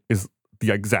plane is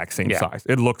the exact same size.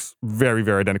 It looks very,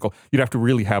 very identical. You'd have to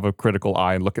really have a critical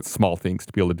eye and look at small things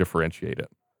to be able to differentiate it.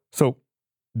 So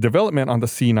development on the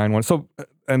C919. So,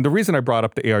 and the reason I brought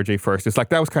up the ARJ first is like,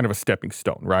 that was kind of a stepping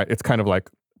stone, right? It's kind of like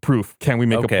proof. Can we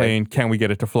make a plane? Can we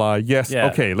get it to fly? Yes. Yeah.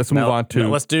 Okay, let's move on to...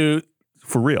 let's do...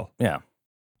 For real. Yeah.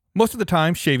 Most of the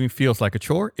time, shaving feels like a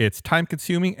chore. It's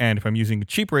time-consuming, and if I'm using a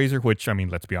cheap razor, which, I mean,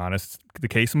 let's be honest, the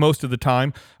case most of the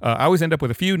time, I always end up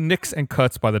with a few nicks and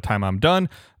cuts by the time I'm done.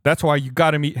 That's why you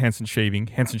gotta meet Henson Shaving.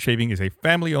 Henson Shaving is a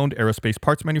family-owned aerospace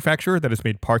parts manufacturer that has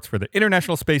made parts for the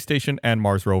International Space Station and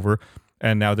Mars rover,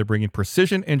 and now they're bringing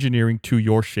precision engineering to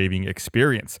your shaving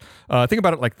experience. Think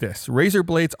about it like this. Razor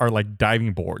blades are like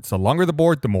diving boards. The longer the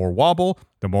board, the more wobble,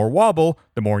 the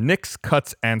more nicks,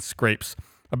 cuts, and scrapes.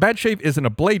 A bad shave isn't a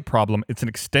blade problem, it's an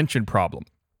extension problem.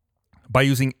 By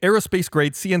using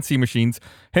aerospace-grade CNC machines,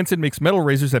 Henson makes metal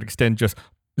razors that extend just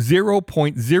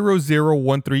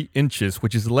 0.0013 inches,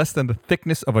 which is less than the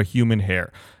thickness of a human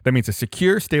hair. That means a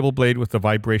secure, stable blade with a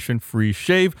vibration-free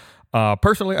shave.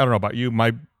 Personally, I don't know about you,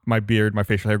 my beard, my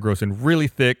facial hair grows in really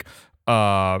thick,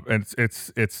 and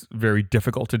it's very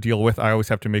difficult to deal with. I always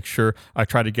have to make sure I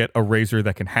try to get a razor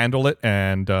that can handle it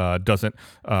and doesn't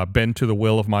bend to the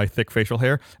will of my thick facial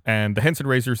hair. And the Henson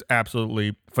razor is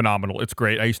absolutely phenomenal. It's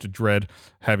great. I used to dread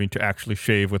having to actually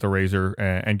shave with a razor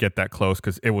and get that close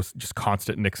because it was just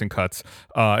constant nicks and cuts.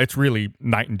 It's really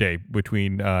night and day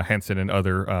between Henson and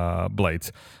other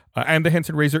blades. And the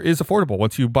Henson razor is affordable.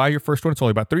 Once you buy your first one, it's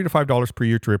only about $3 to $5 per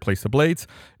year to replace the blades.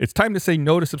 It's time to say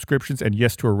no to subscriptions and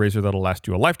yes to a razor that'll last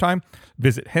you a lifetime.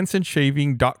 Visit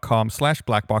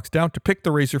hensonshaving.com/blackboxdown to pick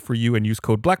the razor for you and use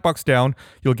code blackboxdown.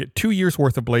 You'll get 2 years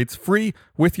worth of blades free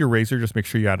with your razor. Just make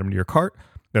sure you add them to your cart.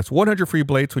 That's 100 free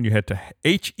blades when you head to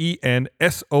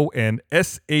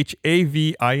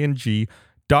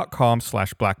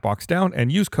hensonshaving.com/blackboxdown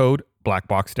and use code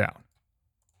blackboxdown.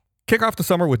 Kick off the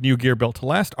summer with new gear built to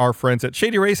last. Our friends at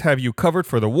Shady Rays have you covered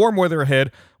for the warm weather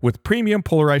ahead with premium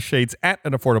polarized shades at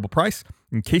an affordable price.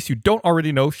 In case you don't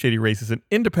already know, Shady Rays is an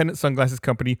independent sunglasses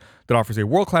company that offers a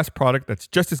world-class product that's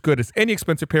just as good as any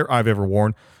expensive pair I've ever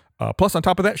worn. Plus, on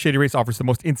top of that, Shady Rays offers the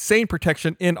most insane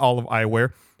protection in all of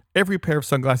eyewear. Every pair of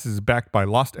sunglasses is backed by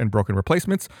lost and broken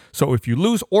replacements. So if you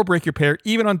lose or break your pair,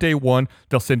 even on day one,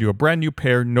 they'll send you a brand new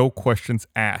pair, no questions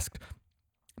asked.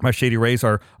 My Shady Rays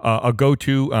are a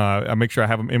go-to. I make sure I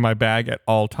have them in my bag at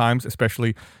all times,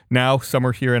 especially now,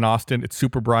 summer here in Austin. It's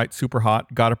super bright, super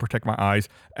hot. Got to protect my eyes,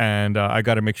 and I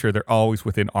got to make sure they're always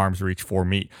within arm's reach for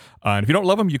me. And if you don't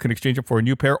love them, you can exchange them for a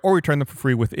new pair or return them for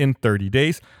free within 30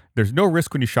 days. There's no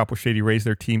risk when you shop with Shady Rays.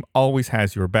 Their team always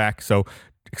has your back. So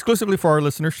exclusively for our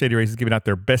listeners, Shady Rays is giving out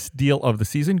their best deal of the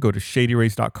season. Go to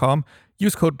shadyrays.com.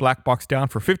 Use code BlackBoxDown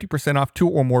for 50% off 2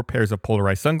 or more pairs of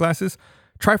polarized sunglasses.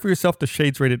 Try for yourself the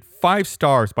shades rated 5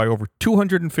 stars by over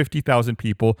 250,000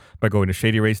 people by going to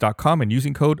shadyrays.com and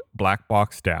using code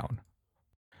BlackBoxDown.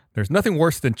 There's nothing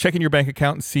worse than checking your bank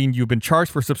account and seeing you've been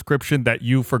charged for a subscription that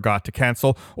you forgot to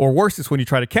cancel. Or worse is when you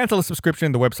try to cancel a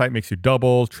subscription, the website makes you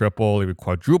double, triple, even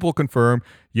quadruple confirm.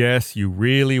 Yes, you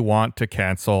really want to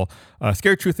cancel.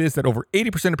 Scary truth is that over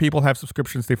 80% of people have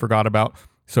subscriptions they forgot about.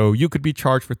 So you could be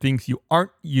charged for things you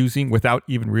aren't using without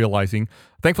even realizing.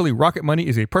 Thankfully, Rocket Money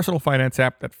is a personal finance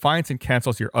app that finds and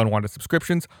cancels your unwanted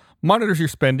subscriptions, monitors your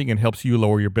spending, and helps you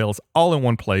lower your bills all in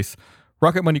one place.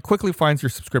 Rocket Money quickly finds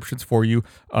your subscriptions for you,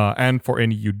 and for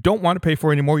any you don't want to pay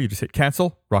for anymore, you just hit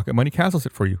cancel. Rocket Money cancels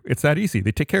it for you. It's that easy.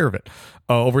 They take care of it.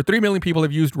 Over 3 million people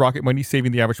have used Rocket Money,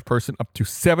 saving the average person up to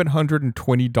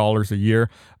 $720 a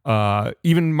year.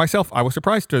 Even myself, I was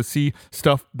surprised to see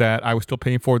stuff that I was still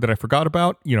paying for that I forgot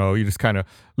about. You just kind of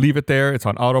leave it there. It's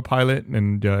on autopilot,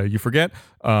 and you forget.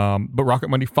 But Rocket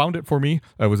Money found it for me.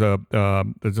 It was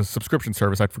there's a subscription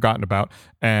service I'd forgotten about,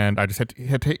 and I just had to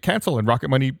hit cancel, and Rocket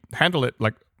Money handled it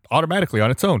like automatically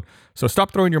on its own. So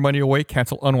stop throwing your money away,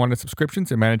 cancel unwanted subscriptions,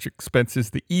 and manage expenses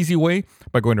the easy way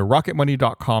by going to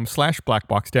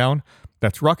rocketmoney.com/blackboxdown.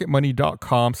 That's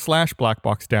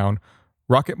rocketmoney.com/blackboxdown.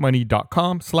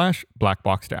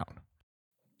 rocketmoney.com/blackboxdown.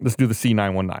 Let's do the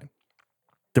C919.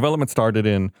 Development started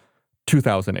in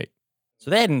 2008.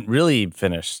 So they hadn't really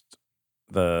finished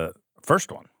the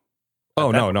first one.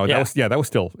 Oh, no. That was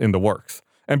still in the works.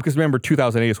 And because remember,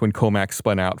 2008 is when Comac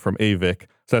spun out from AVIC.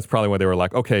 So that's probably why they were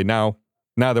like, okay, now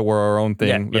that we're our own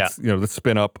thing, let's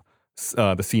spin up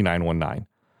the C919.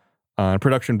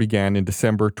 Production began in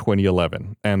December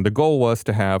 2011. And the goal was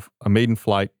to have a maiden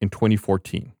flight in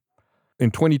 2014.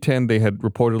 In 2010, they had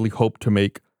reportedly hoped to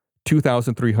make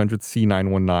 2,300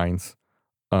 C919s,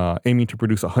 aiming to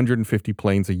produce 150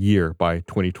 planes a year by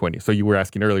 2020. So you were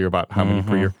asking earlier about how many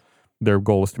per year. Their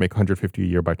goal is to make 150 a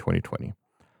year by 2020.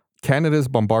 Canada's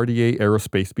Bombardier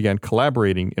Aerospace began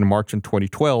collaborating in March in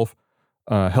 2012,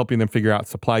 helping them figure out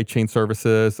supply chain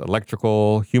services,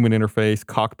 electrical, human interface,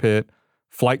 cockpit,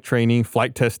 flight training,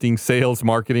 flight testing, sales,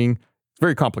 marketing. It's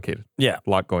very complicated. Yeah. A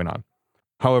lot going on.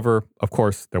 However, of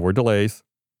course, there were delays.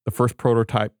 The first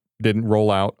prototype didn't roll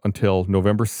out until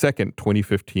November 2nd,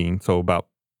 2015, so about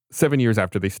 7 years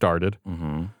after they started.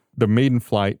 Mm-hmm. The maiden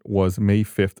flight was May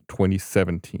 5th,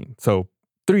 2017. So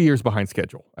 3 years behind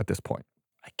schedule at this point.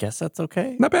 I guess that's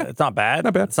okay. Not bad. It's not bad.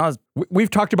 Not bad. It's not as, We've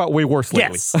talked about way worse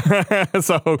lately. yes.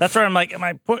 So That's where I'm like,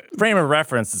 my frame of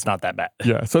reference is not that bad.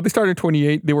 yeah. So they started in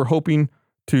 28. They were hoping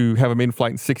to have a maiden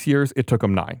flight in 6 years. It took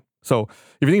them 9. So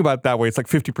if you think about it that way, it's like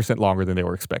 50% longer than they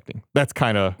were expecting. That's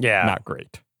kind of not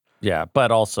great. Yeah,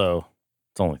 but also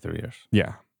it's only 3 years.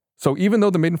 Yeah. So even though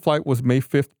the maiden flight was May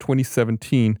 5th,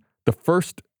 2017, the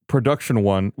first production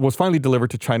one was finally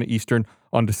delivered to China Eastern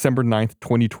on December 9th,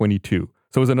 2022.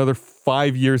 So it was another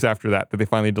 5 years after that they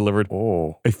finally delivered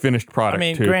a finished product. I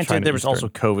mean, to granted, China there was Eastern. also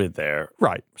COVID there.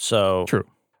 Right. So True.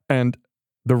 And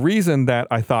the reason that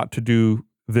I thought to do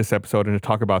this episode and to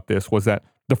talk about this was that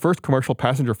the first commercial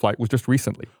passenger flight was just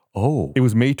recently. Oh. It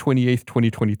was May 28th,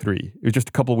 2023. It was just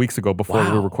a couple of weeks ago before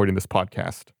we were recording this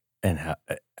podcast. And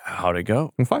how'd it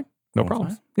go? Fine. No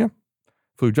problems. Fine? Yeah.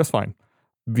 Flew just fine.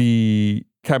 The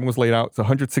cabin was laid out. It's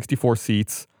 164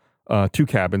 seats, 2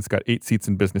 cabins, got 8 seats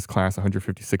in business class,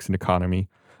 156 in economy.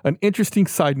 An interesting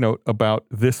side note about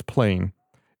this plane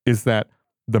is that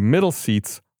the middle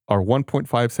seats are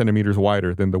 1.5 centimeters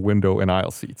wider than the window and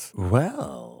aisle seats.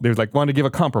 Well, They was like, wanted to give a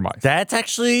compromise. that's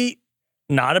actually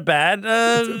not a bad,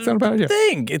 it's not a bad idea.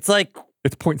 thing. It's like,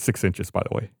 It's 0.6 inches, by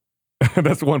the way.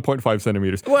 That's 1.5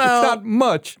 centimeters. Well, it's not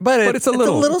much, but it's a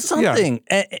little. It's a little Yeah. something.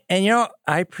 And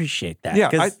I appreciate that. Yeah,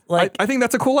 'Cause, I think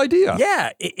that's a cool idea.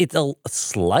 yeah, it's a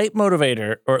slight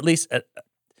motivator, or at least,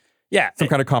 Some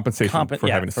kind of compensation for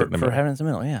having to sit in the for middle. having it in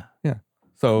the middle, yeah. Yeah.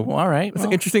 So Well, all right. it's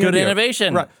an interesting good idea.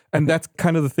 innovation. Right. And that's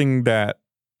kind of the thing that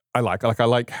I like. I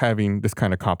like having this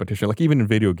kind of competition. Like even in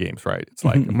video games, right? It's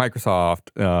like Microsoft,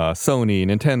 Sony,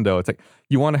 Nintendo. It's like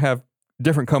you want to have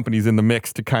different companies in the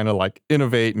mix to kind of like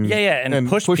innovate and and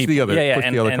push the people. other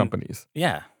and, the other companies.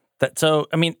 Yeah. So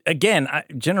I mean, again,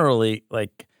 generally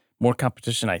like more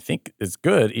competition, I think, is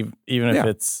good, even if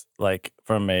it's like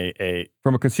from a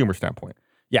consumer standpoint.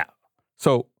 Yeah.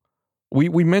 So we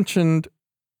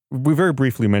very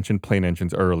briefly mentioned plane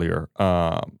engines earlier.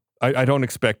 I don't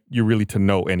expect you really to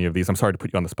know any of these. I'm sorry to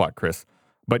put you on the spot, Chris.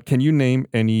 But can you name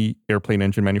any airplane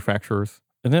engine manufacturers?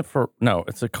 Isn't it no,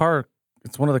 it's a car.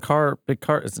 It's one of the big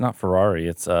car. It's not Ferrari.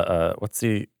 It's what's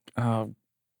the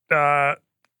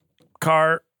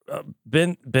car?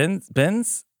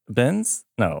 Benz?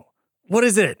 No. What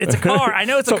is it? It's a car. I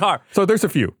know it's a car. So there's a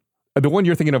few. The one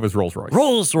you're thinking of is Rolls-Royce.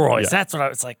 Rolls-Royce. Yeah. That's what I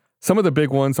was like. Some of the big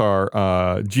ones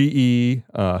are GE,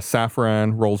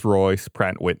 Safran, Rolls-Royce,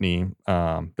 Pratt & Whitney.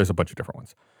 There's a bunch of different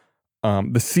ones.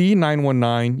 The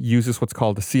C919 uses what's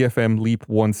called the CFM LEAP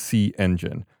 1C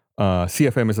engine.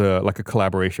 CFM is like a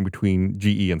collaboration between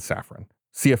GE and Safran.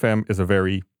 CFM is a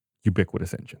very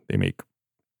ubiquitous engine. They make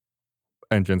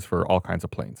engines for all kinds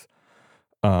of planes.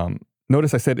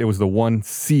 Notice I said it was the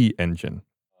 1C engine.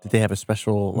 Did they have a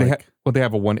special? They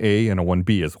have a 1A and a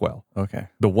 1B as well. Okay.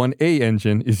 The 1A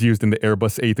engine is used in the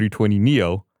Airbus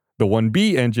A320neo. The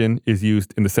 1B engine is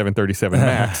used in the 737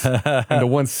 MAX. And the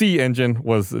 1C engine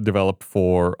was developed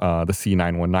for the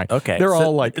C919. Okay. They're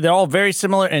all very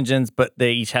similar engines, but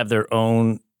they each have their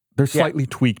own. They're slightly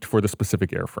tweaked for the specific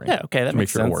airframe. Yeah, okay, that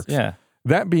makes sense. It works. Yeah.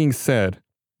 That being said,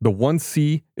 the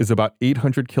 1C is about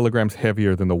 800 kilograms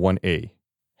heavier than the 1A.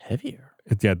 Heavier?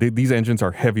 These engines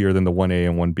are heavier than the 1A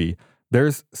and 1B.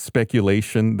 There's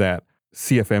speculation that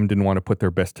CFM didn't want to put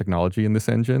their best technology in this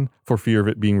engine for fear of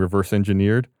it being reverse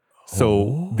engineered.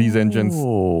 So these engines,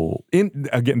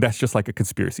 again, that's just like a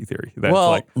conspiracy theory.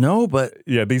 That's no, but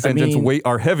these engines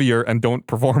are heavier and don't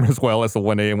perform as well as the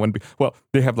 1A and 1B. Well,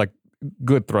 they have like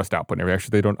good thrust output.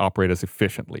 Actually, they don't operate as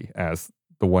efficiently as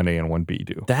the 1A and 1B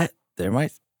do. That there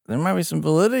might be some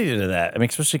validity to that. I mean,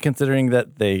 especially considering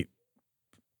that they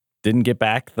didn't get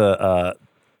back the.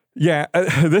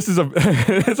 This is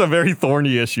it's a very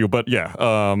thorny issue, but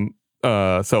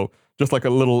so just like a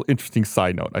little interesting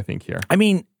side note, I think here. I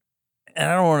mean. And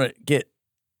I don't want to get,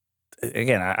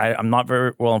 again, I'm not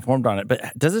very well informed on it, but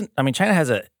China has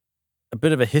a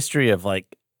bit of a history of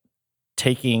like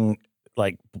taking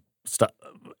like stuff,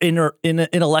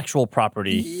 intellectual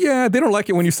property. Yeah, they don't like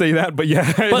it when you say that, but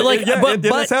yeah. But like, it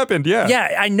has happened, yeah.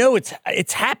 Yeah, I know it's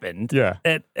happened. Yeah.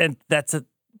 And that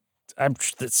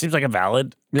seems like a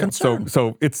valid concern.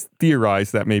 So it's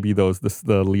theorized that maybe the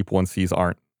LEAP 1Cs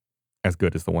aren't as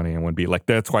good as the 1A and 1B. Like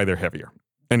that's why they're heavier.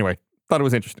 Anyway, thought it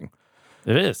was interesting.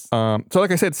 It is. So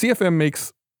like I said, CFM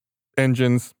makes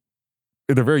engines.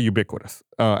 They're very ubiquitous.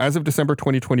 As of December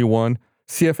 2021,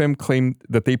 CFM claimed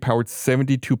that they powered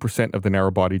 72% of the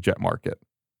narrow-body jet market.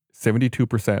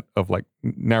 72% of like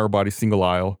narrow-body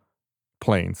single-aisle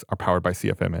planes are powered by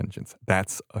CFM engines.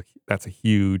 That's a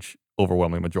huge,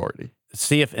 overwhelming majority.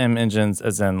 CFM engines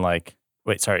as in like,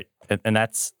 wait, sorry. And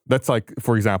that's like,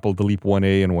 for example, the LEAP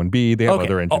 1A and 1B. They have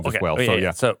other engines as well.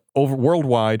 So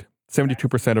worldwide,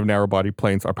 72% of narrow-body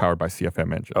planes are powered by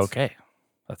CFM engines. Okay.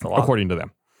 That's a lot. According to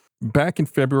them. Back in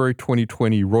February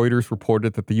 2020, Reuters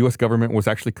reported that the U.S. government was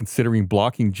actually considering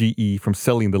blocking GE from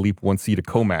selling the LEAP 1C to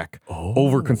COMAC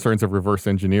over concerns of reverse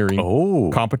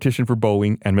engineering, competition for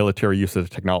Boeing, and military use of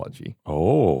the technology.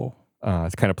 It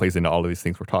kind of plays into all of these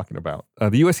things we're talking about.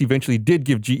 The U.S. eventually did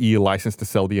give GE a license to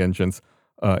sell the engines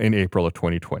in April of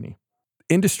 2020.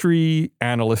 Industry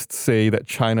analysts say that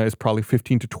China is probably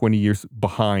 15 to 20 years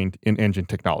behind in engine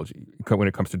technology when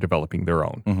it comes to developing their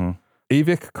own. Mm-hmm.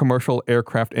 Avic Commercial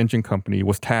Aircraft Engine Company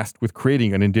was tasked with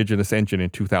creating an indigenous engine in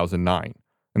 2009,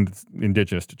 and it's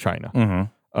indigenous to China,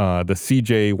 the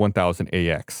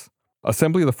CJ1000AX.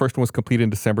 Assembly of the first one was completed in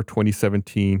December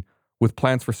 2017, with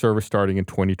plans for service starting in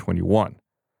 2021.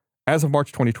 As of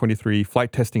March 2023,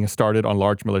 flight testing has started on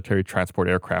large military transport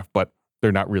aircraft, but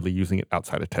they're not really using it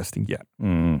outside of testing yet.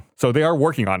 So they are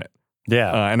working on it.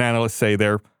 Yeah. And analysts say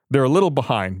they're a little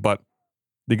behind, but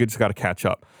they just got to catch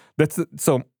up.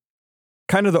 So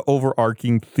kind of the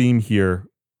overarching theme here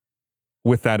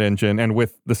with that engine and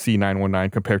with the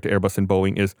C919 compared to Airbus and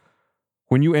Boeing is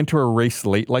when you enter a race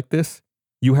late like this,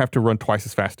 you have to run twice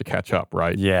as fast to catch up,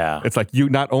 right? Yeah. It's like you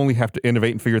not only have to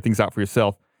innovate and figure things out for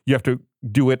yourself, you have to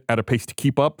do it at a pace to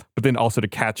keep up, but then also to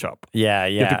catch up. Yeah.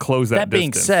 You have to close that distance.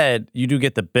 Being said, you do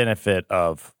get the benefit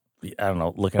of, I don't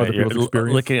know, looking at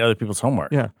other people's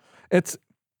homework. Yeah.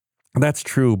 That's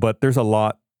true, but there's a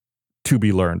lot to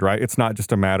be learned, right? It's not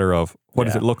just a matter of what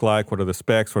does it look like, what are the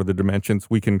specs, what are the dimensions.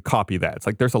 We can copy that. It's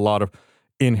like there's a lot of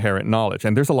inherent knowledge,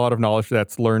 and there's a lot of knowledge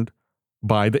that's learned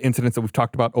by the incidents that we've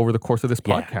talked about over the course of this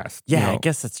podcast. Yeah, I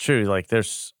guess that's true. Like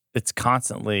it's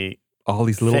constantly all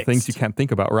these little things you can't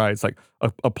think about, right? It's like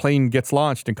a plane gets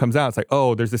launched and comes out. It's like,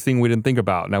 oh, there's this thing we didn't think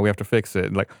about. Now we have to fix it.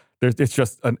 And like it's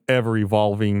just an ever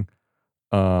evolving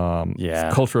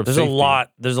culture of safety.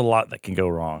 There's a lot that can go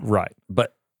wrong. Right.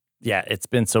 But yeah, it's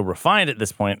been so refined at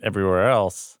this point everywhere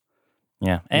else.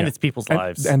 Yeah. And it's people's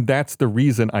lives. And that's the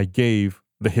reason I gave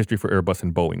the history for Airbus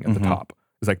and Boeing at the top.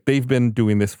 It's like they've been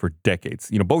doing this for decades.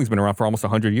 Boeing's been around for almost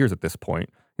 100 years at this point.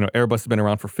 Airbus has been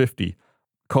around for 50.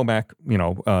 Comac,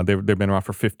 they've been around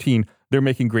for 15. They're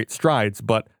making great strides,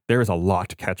 but there is a lot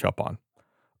to catch up on.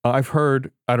 I've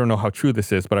heard, I don't know how true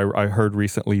this is, but I heard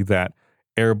recently that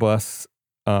Airbus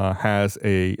has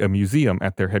a museum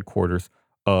at their headquarters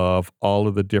of all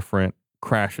of the different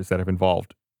crashes that have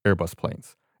involved Airbus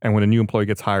planes. And when a new employee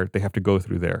gets hired, they have to go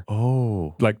through there.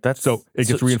 Oh, So it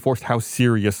gets reinforced how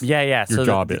serious your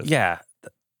job is. Yeah,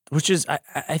 which is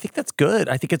I think that's good.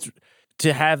 I think it's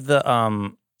to have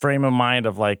the frame of mind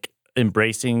of like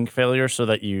embracing failure so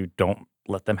that you don't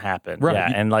let them happen. Right.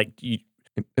 Yeah, and like you.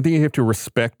 I think you have to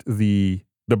respect the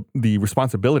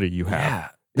responsibility you have. Yeah.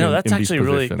 No, that's actually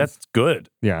really that's good.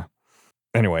 Yeah.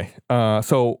 Anyway,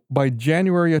 so by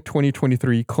January of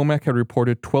 2023, Comac had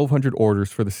reported 1,200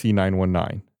 orders for the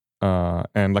C919.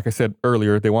 And like I said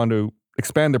earlier, they wanted to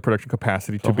expand their production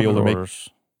capacity to be able to make.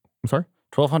 I'm sorry?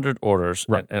 1,200 orders.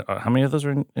 Right. How many of those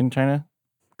are in China?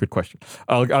 Good question.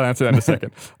 I'll answer that in a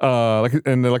second.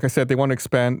 Like I said, they want to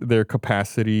expand their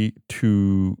capacity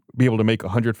to be able to make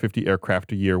 150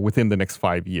 aircraft a year within the next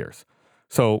 5 years.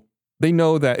 So they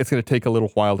know that it's going to take a little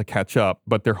while to catch up,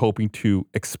 but they're hoping to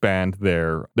expand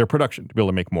their production to be able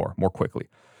to make more quickly.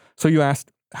 So you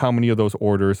asked how many of those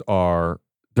orders are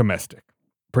domestic.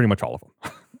 Pretty much all of them.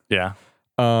 Yeah.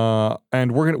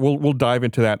 And we'll dive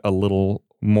into that a little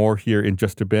more here in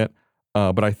just a bit.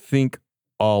 But I think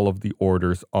all of the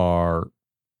orders are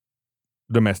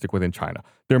domestic within China.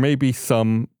 There may be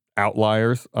some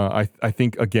outliers. I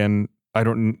think again, I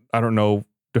don't know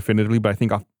definitively, but I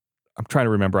think I'm trying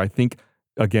to remember. I think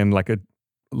again, like a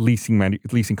leasing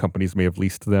companies may have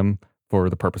leased them for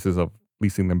the purposes of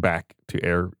leasing them back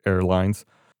to airlines,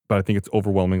 but I think it's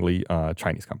overwhelmingly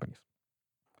Chinese companies.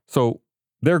 So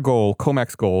their goal,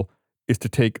 Comac's goal, is to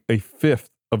take a fifth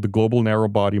of the global narrow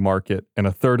body market and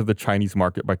a third of the Chinese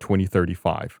market by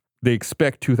 2035. They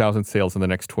expect 2,000 sales in the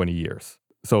next 20 years.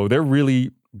 So they're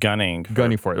really gunning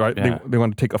for it, right? Yeah. They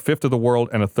want to take a fifth of the world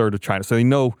and a third of China. So they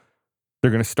know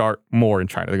they're going to start more in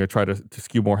China. They're going to try to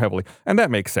skew more heavily. And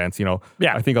that makes sense,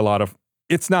 Yeah. I think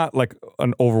it's not like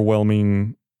an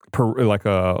overwhelming like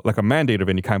a mandate of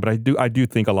any kind, but I do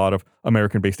think a lot of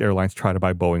American-based airlines try to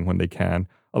buy Boeing when they can.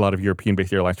 A lot of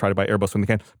European-based airlines try to buy Airbus when they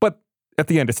can. But at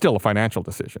the end, it's still a financial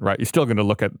decision, right? You're still going to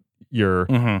look at your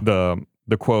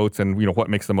the quotes and what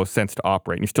makes the most sense to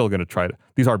operate. And you're still going to try to.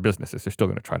 These are businesses. They're still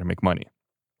going to try to make money.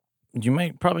 You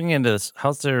might probably get into this.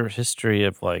 How's their history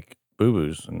of like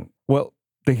boo-boos? Well,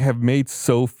 they have made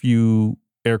so few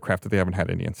aircraft that they haven't had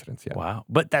any incidents yet. Wow,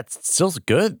 but that's still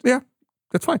good. Yeah.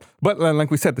 That's fine. But like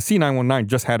we said, the C919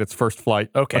 just had its first flight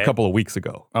a couple of weeks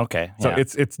ago. Okay. So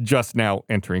it's just now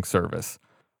entering service.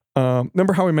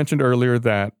 Remember how we mentioned earlier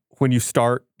that when you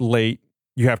start late,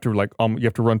 you have to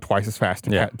run twice as fast,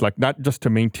 not just to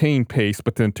maintain pace,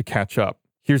 but then to catch up.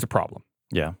 Here's a problem.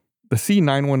 Yeah. The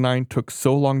C919 took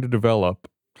so long to develop.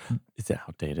 Is it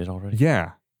outdated already?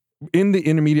 Yeah. In the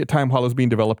intermediate time while it was being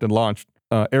developed and launched,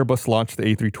 Airbus launched the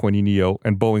A320neo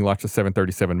and Boeing launched the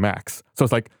 737 MAX. So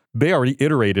it's like they already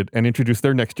iterated and introduced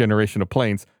their next generation of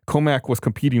planes. Comac was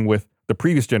competing with the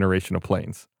previous generation of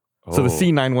planes. Oh. So the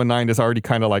C919 is already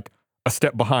kind of like a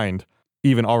step behind,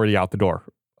 even already out the door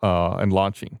and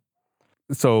launching.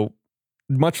 So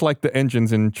much like the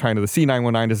engines in China, the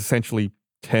C919 is essentially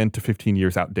 10 to 15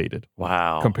 years outdated.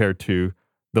 Wow. Compared to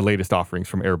the latest offerings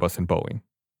from Airbus and Boeing.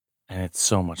 And it's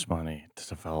so much money to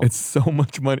develop. It's so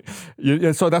much money.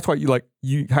 So that's why you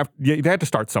had to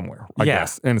start somewhere, I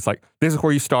guess. And it's like, this is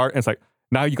where you start. And it's like,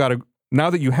 now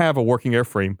that you have a working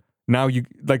airframe, now you,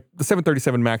 like the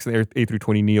 737 MAX and the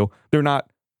A320neo, they're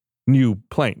not new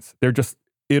planes. They're just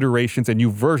iterations and new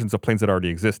versions of planes that already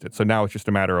existed. So now it's just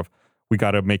a matter of, we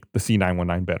got to make the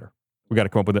C919 better. We got to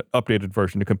come up with an updated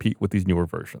version to compete with these newer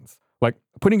versions. Like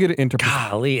putting it into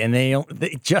golly, and they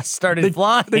just started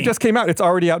flying. They just came out. It's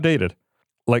already outdated.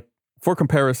 Like for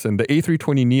comparison, the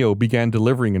A320neo began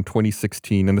delivering in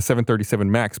 2016, and the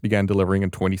 737 MAX began delivering in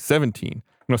 2017.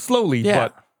 Slowly,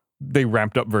 but they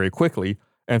ramped up very quickly,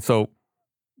 and so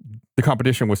the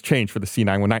competition was changed for the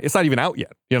C919. It's not even out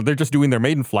yet. They're just doing their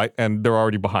maiden flight, and they're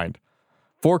already behind.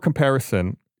 For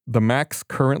comparison, the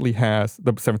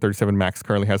 737 MAX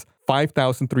currently has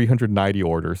 5,390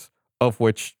 orders, of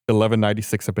which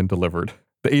 1,196 have been delivered.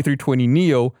 The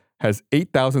A320neo has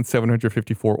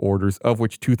 8,754 orders, of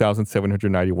which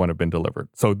 2,791 have been delivered.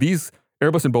 So these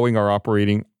Airbus and Boeing are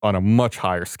operating on a much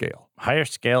higher scale. Higher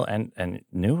scale and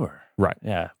newer. Right.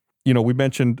 Yeah. We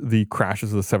mentioned the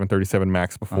crashes of the 737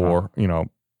 MAX before.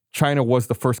 China was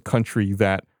the first country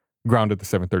that grounded the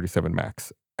 737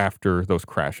 MAX after those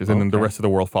crashes, and then the rest of the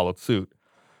world followed suit.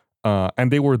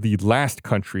 And they were the last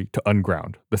country to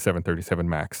unground the 737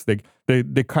 MAX. They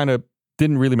kind of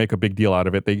didn't really make a big deal out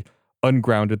of it. They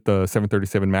ungrounded the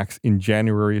 737 MAX in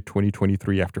January of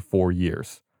 2023 after 4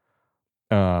 years.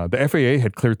 The FAA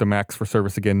had cleared the MAX for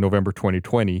service again in November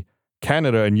 2020.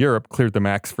 Canada and Europe cleared the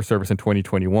MAX for service in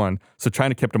 2021. So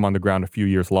China kept them on the ground a few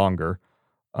years longer.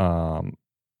 Who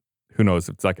knows?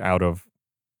 It's like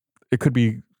it could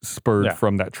be spurred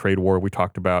from that trade war we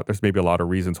talked about. There's maybe a lot of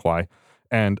reasons why.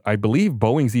 And I believe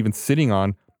Boeing's even sitting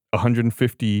on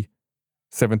 150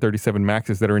 737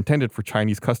 Maxes that are intended for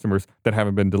Chinese customers that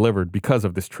haven't been delivered because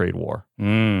of this trade war.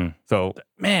 So,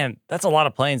 man, that's a lot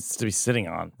of planes to be sitting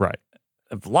on. Right.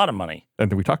 A lot of money.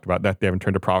 And then we talked about that. They haven't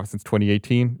turned a profit since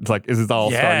 2018. It's like, this is all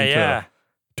starting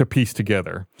to piece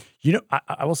together. You know,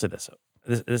 I will say this.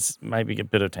 This might be a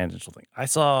bit of a tangential thing. I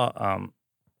saw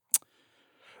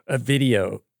a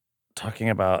video talking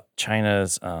about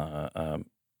China's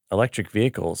electric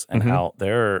vehicles and how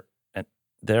there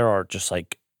are just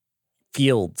like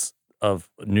fields of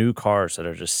new cars that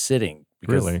are just sitting.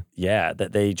 Because, really? Yeah,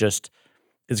 that they just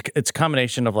it's a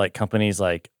combination of like companies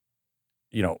like,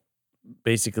 you know,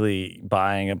 basically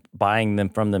buying them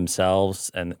from themselves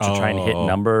and to try and hit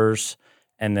numbers,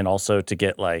 and then also to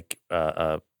get like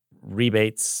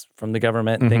rebates from the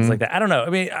government and things like that. I don't know. I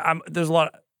mean, there's a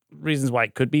lot of reasons why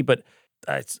it could be, but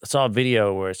I saw a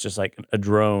video where it's just like a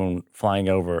drone flying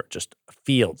over just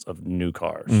fields of new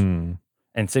cars.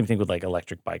 And same thing with like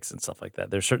electric bikes and stuff like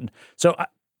that. There's certain, so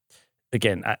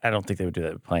again, I don't think they would do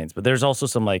that with planes, but there's also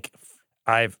some like,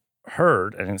 I've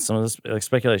heard, and some of this like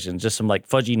speculation, just some like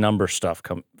fudgy number stuff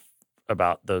come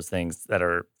about those things that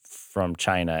are from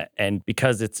China. And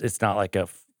because it's not like a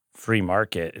free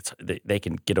market, they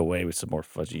can get away with some more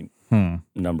fudgy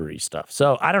numbery stuff.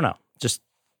 So I don't know. Just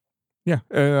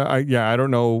I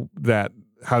don't know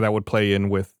how that would play in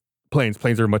with planes.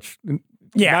 Planes are much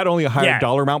not only a higher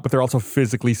dollar amount, but they're also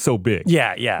physically so big.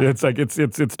 Yeah. It's like it's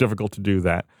difficult to do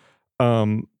that.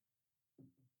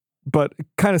 But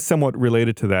kind of somewhat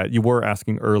related to that, you were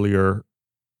asking earlier,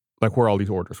 like where all these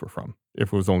orders were from,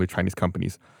 if it was only Chinese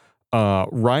companies.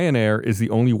 Ryanair is the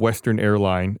only Western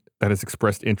airline that has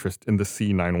expressed interest in the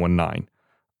C919.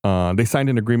 They signed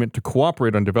an agreement to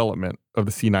cooperate on development of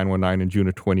the C919 in June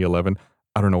of 2011.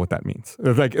 I don't know what that means.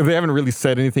 It's like they haven't really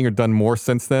said anything or done more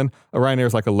since then. Ryanair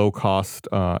is like a low-cost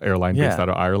airline based out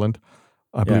of Ireland.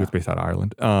 I believe it's based out of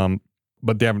Ireland.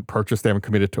 But they haven't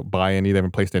committed to buy any, they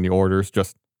haven't placed any orders.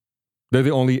 Just they're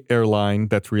the only airline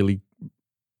that's really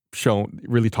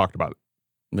talked about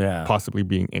possibly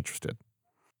being interested.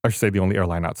 I should say the only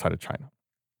airline outside of China.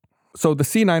 So the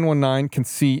C919 can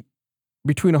seat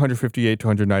between 158 to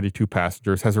 192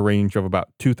 passengers, has a range of about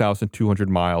 2,200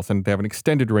 miles, and they have an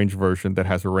extended range version that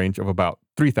has a range of about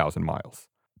 3,000 miles.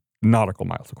 Nautical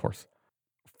miles, of course.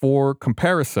 For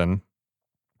comparison,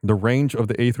 the range of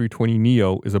the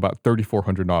A320neo is about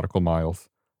 3,400 nautical miles,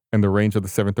 and the range of the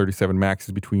 737 MAX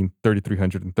is between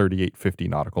 3,300 and 3,850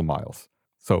 nautical miles.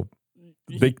 So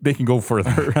they can go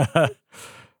further.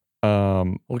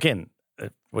 Well, again,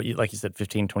 like you said,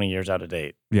 15, 20 years out of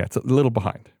date. Yeah, it's a little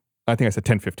behind. I think I said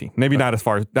 10, 15. Maybe not as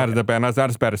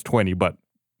bad as 20, but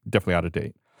definitely out of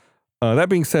date. That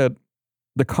being said,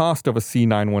 the cost of a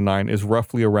C919 is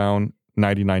roughly around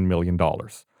 $99 million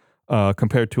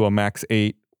compared to a MAX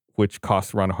 8, which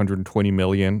costs around $120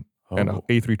 million, and an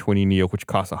A320neo, which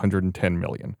costs $110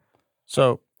 million.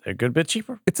 So they're a good bit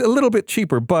cheaper? It's a little bit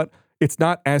cheaper, but it's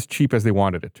not as cheap as they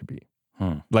wanted it to be.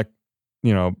 Like,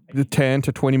 you know, the $10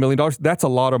 to $20 million, that's a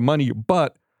lot of money,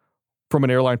 but from an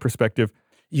airline perspective,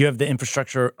 you have the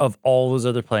infrastructure of all those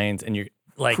other planes, and you're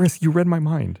like... Chris, you read my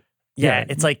mind. Yeah,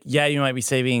 it's like, you might be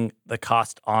saving the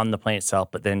cost on the plane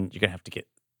itself, but then you're going to have to get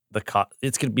the cost...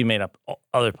 It's going to be made up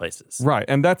other places. Right,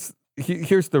 and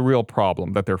here's the real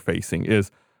problem that they're facing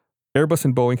is Airbus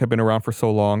and Boeing have been around for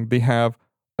so long, they have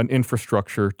an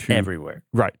infrastructure to... Everywhere.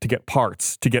 Right, to get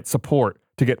parts, to get support,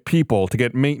 to get people, to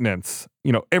get maintenance,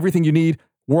 you know, everything you need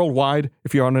worldwide.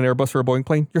 If you're on an Airbus or a Boeing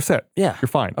plane, you're set. Yeah. You're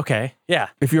fine. Okay, yeah.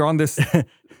 If you're on this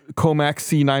Comac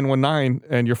C919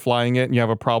 and you're flying it and you have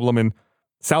a problem in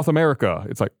South America,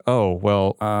 it's like, oh,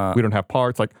 well, we don't have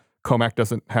parts. Like Comac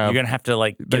doesn't have... You're going to have to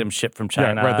like get them shipped from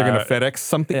China. Yeah, right, they're going to FedEx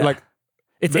something like...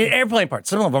 It's airplane parts.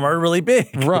 Some of them are really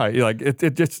big. Right. Like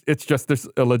it's just there's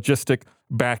a logistic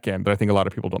back end that I think a lot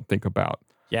of people don't think about.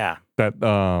 Yeah. That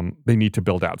they need to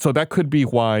build out. So that could be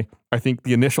why I think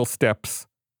the initial steps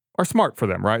are smart for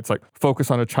them, right? It's like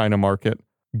focus on a China market,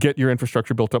 get your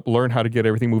infrastructure built up, learn how to get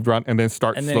everything moved around, and then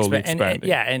start slowly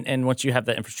expanding. And once you have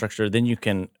that infrastructure, then you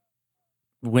can,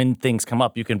 when things come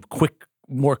up, you can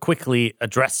more quickly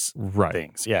address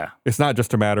things. Yeah. It's not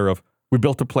just a matter of we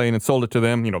built a plane and sold it to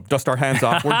them, you know, dust our hands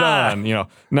off, we're done. You know,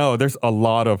 no, there's a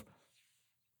lot of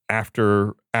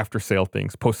after sale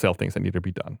things, post sale things that need to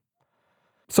be done.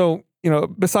 So, you know,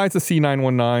 besides the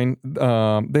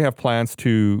C919, they have plans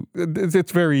to,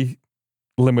 it's very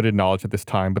limited knowledge at this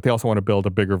time, but they also want to build a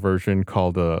bigger version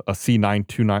called a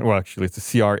C929. Well, actually, it's a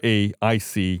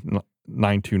CRAIC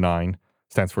 929,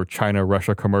 stands for China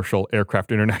Russia Commercial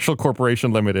Aircraft International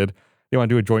Corporation Limited. They want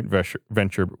to do a joint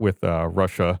venture with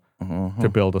Russia to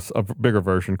build a bigger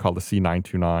version called the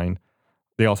C929.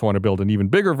 They also want to build an even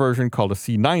bigger version called a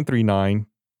C939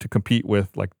 to compete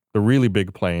with like the really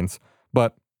big planes.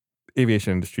 But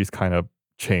aviation industry's kind of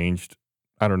changed.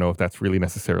 I don't know if that's really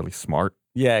necessarily smart.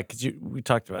 Yeah, because we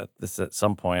talked about this at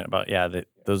some point about,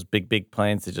 those big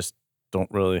planes, they just don't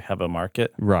really have a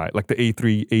market. Right. Like the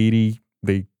A380,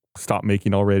 they stopped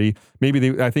making already.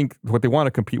 Maybe I think what they want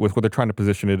to compete with, what they're trying to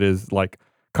position it is like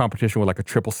competition with like a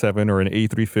 777 or an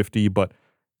A350, but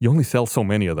you only sell so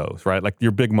many of those, right? Like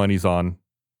your big money's on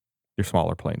your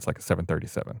smaller planes, like a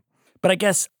 737. But I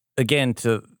guess, again,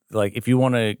 to like, if you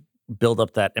want to build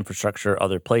up that infrastructure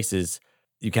other places,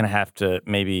 you kind of have to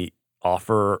maybe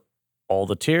offer all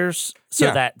the tiers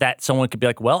so that someone could be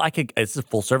like, well, it's a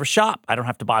full service shop. I don't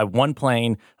have to buy one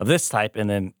plane of this type and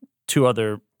then two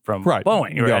other from Boeing.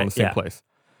 Right, in the same place.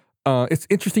 It's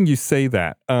interesting you say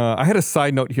that. I had a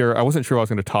side note here. I wasn't sure I was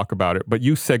going to talk about it, but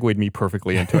you segued me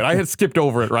perfectly into it. I had skipped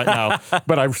over it right now,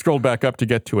 but I scrolled back up to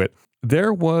get to it.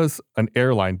 There was an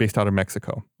airline based out of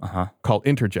Mexico called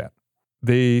Interjet.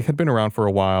 They had been around for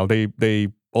a while. They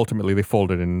ultimately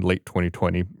folded in late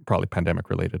 2020, probably pandemic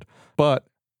related. But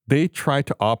they tried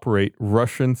to operate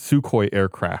Russian Sukhoi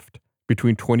aircraft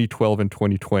between 2012 and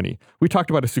 2020. We talked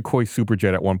about a Sukhoi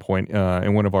Superjet at one point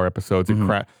in one of our episodes.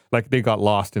 It they got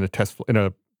lost in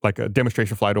a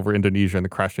demonstration flight over Indonesia and they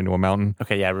crashed into a mountain.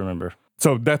 Okay, yeah, I remember.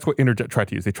 So that's what Interjet tried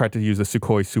to use. They tried to use a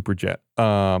Sukhoi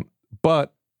Superjet,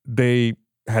 but they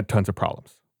had tons of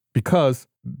problems because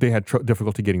they had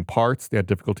difficulty getting parts. They had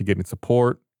difficulty getting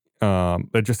support.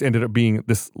 It just ended up being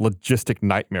this logistic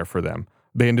nightmare for them.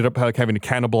 They ended up having to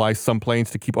cannibalize some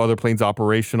planes to keep other planes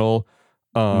operational.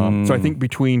 So I think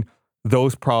between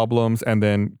those problems and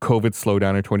then COVID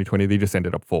slowdown in 2020, they just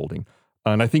ended up folding.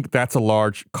 And I think that's a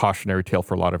large cautionary tale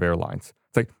for a lot of airlines.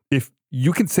 It's like, if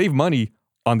you can save money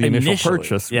on the initial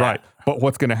purchase, right, but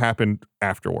what's going to happen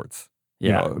afterwards?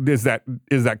 Yeah. You know,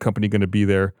 is that company going to be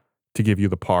there to give you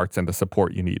the parts and the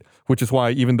support you need? Which is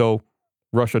why, even though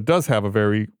Russia does have a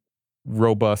very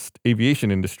robust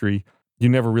aviation industry, you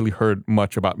never really heard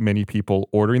much about many people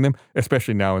ordering them,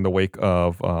 especially now in the wake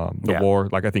of the war.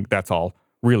 Like, I think that's all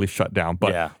really shut down.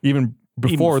 But even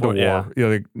before the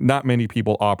war, not many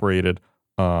people operated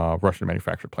Russian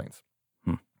manufactured planes.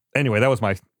 Anyway, that was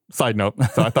my side note.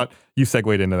 So I thought you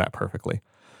segued into that perfectly.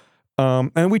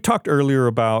 And we talked earlier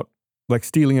about like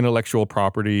stealing intellectual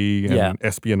property and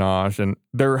espionage. And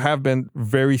there have been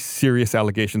very serious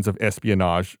allegations of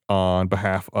espionage on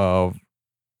behalf of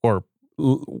or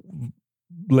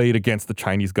laid against the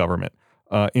Chinese government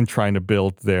in trying to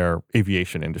build their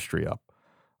aviation industry up.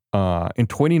 In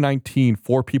 2019,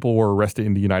 4 people were arrested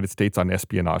in the United States on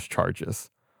espionage charges.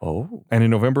 Oh. And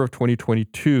in November of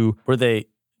 2022... Were they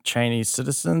Chinese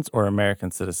citizens or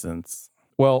American citizens?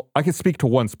 Well, I can speak to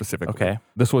one specifically. Okay.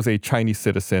 This was a Chinese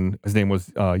citizen. His name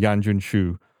was Yan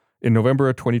Junshu. In November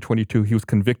of 2022, he was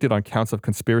convicted on counts of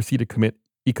conspiracy to commit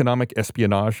economic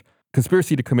espionage,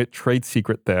 conspiracy to commit trade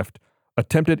secret theft,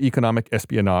 attempted economic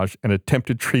espionage, and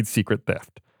attempted trade secret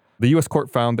theft. The U.S.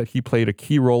 court found that he played a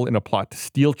key role in a plot to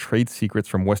steal trade secrets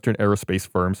from Western aerospace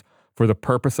firms for the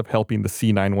purpose of helping the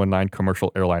C919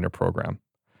 commercial airliner program.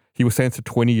 He was sentenced to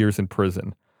 20 years in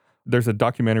prison. There's a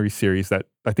documentary series that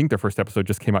I think their first episode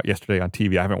just came out yesterday on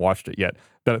TV. I haven't watched it yet,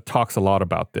 that it talks a lot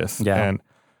about this. Yeah. And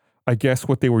I guess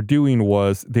what they were doing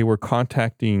was they were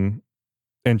contacting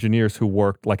engineers who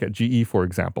worked like at GE, for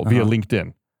example, via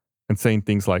LinkedIn and saying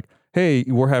things like, hey,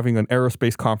 we're having an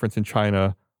aerospace conference in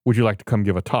China. Would you like to come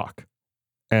give a talk?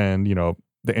 And,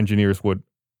 the engineers would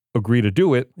agree to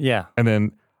do it. Yeah. And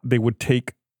then they would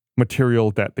take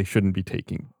material that they shouldn't be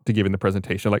taking to give in the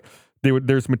presentation. Like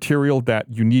there's material that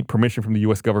you need permission from the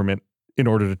U.S. government in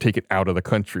order to take it out of the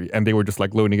country. And they were just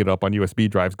like loading it up on USB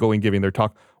drives, giving their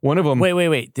talk. One of them...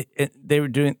 Wait. They were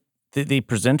doing... The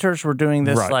presenters were doing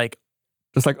this like...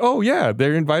 Just like, oh yeah,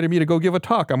 they invited me to go give a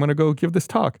talk. I'm going to go give this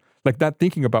talk. Like that,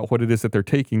 thinking about what it is that they're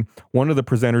taking. One of the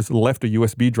presenters left a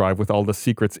USB drive with all the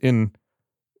secrets in,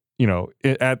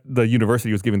 at the university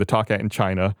he was giving the talk at in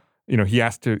China. He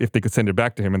asked if they could send it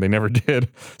back to him and they never did.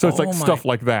 So it's stuff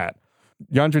like that.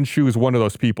 Yan Junshu is one of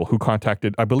those people who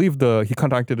contacted, I believe he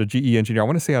contacted a GE engineer, I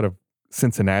want to say out of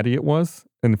Cincinnati it was,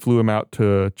 and flew him out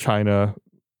to China.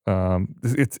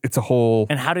 It's a whole...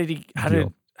 And how did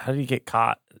he get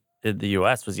caught in the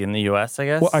U.S.? Was he in the U.S., I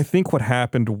guess? Well, I think what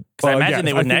happened... Because I imagine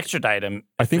they wouldn't extradite him.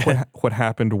 I think what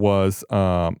happened was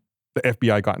the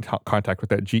FBI got in contact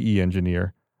with that GE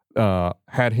engineer,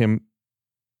 had him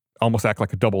almost act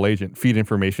like a double agent, feed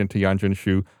information to Yan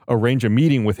Junshu, arrange a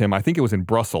meeting with him. I think it was in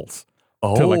Brussels.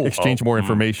 to like exchange more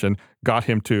information, got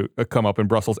him to come up in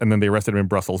Brussels, and then they arrested him in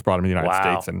Brussels, brought him to the United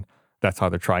States, and that's how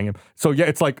they're trying him. So yeah,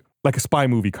 it's like a spy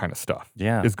movie kind of stuff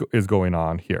is going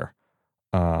on here.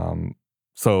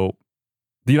 So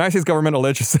the United States government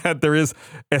alleges that there is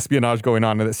espionage going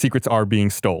on and that secrets are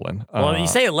being stolen. Well, you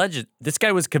say alleged. This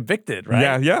guy was convicted,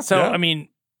 right? Yeah. So, I mean,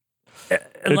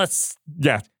 unless...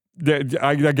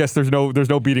 I guess there's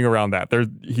no beating around that.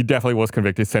 He definitely was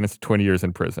convicted, sentenced to 20 years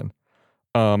in prison.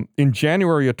 In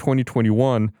January of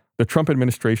 2021, the Trump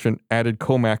administration added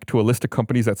COMAC to a list of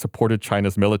companies that supported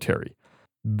China's military.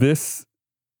 This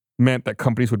meant that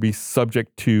companies would be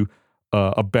subject to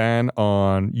a ban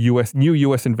on new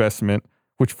U.S. investment,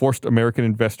 which forced American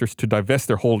investors to divest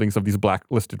their holdings of these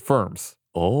blacklisted firms.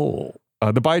 Oh.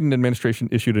 The Biden administration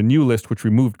issued a new list which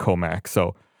removed COMAC.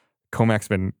 So COMAC's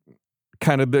been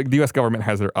kind of, the U.S. government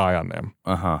has their eye on them.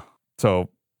 Uh-huh. So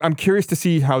I'm curious to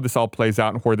see how this all plays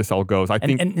out and where this all goes. I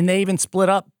think, and they even split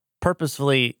up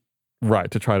purposefully. Right,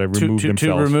 to try to remove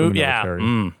themselves from the military.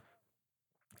 Yeah.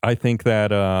 I think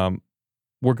that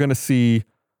we're going to see,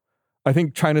 I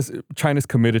think China's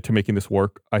committed to making this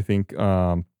work. I think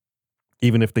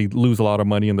even if they lose a lot of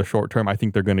money in the short term, I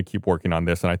think they're going to keep working on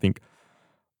this. And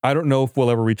I don't know if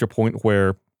we'll ever reach a point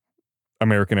where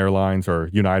American Airlines or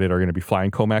United are going to be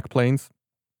flying COMAC planes.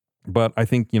 But I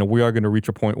think, we are going to reach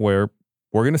a point where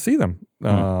we're going to see them,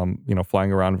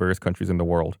 flying around various countries in the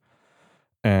world.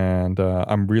 And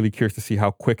I'm really curious to see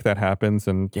how quick that happens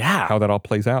and how that all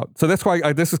plays out. So that's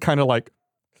why this is kind of like,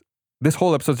 this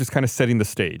whole episode is just kind of setting the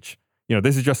stage.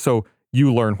 This is just so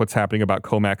you learn what's happening about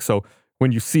COMAC. So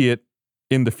when you see it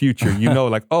in the future,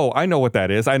 like, oh, I know what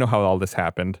that is. I know how all this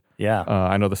happened. Yeah.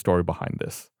 I know the story behind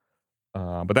this.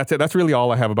 But that's it. That's really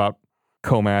all I have about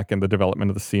COMAC and the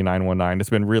development of the C919. It's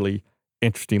been really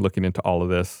interesting looking into all of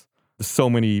this. There's so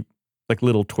many like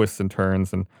little twists and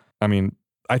turns. And I mean,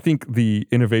 I think the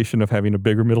innovation of having a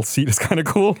bigger middle seat is kind of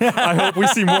cool. I hope we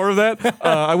see more of that.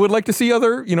 I would like to see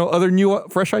other new,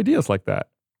 fresh ideas like that.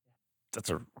 That's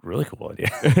a really cool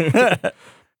idea.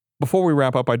 Before we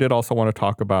wrap up, I did also want to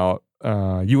talk about,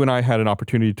 you and I had an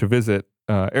opportunity to visit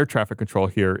air traffic control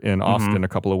here in Austin a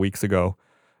couple of weeks ago.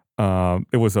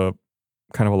 It was a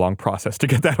kind of a long process to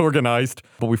get that organized,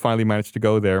 but we finally managed to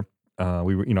go there. I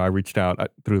reached out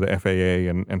through the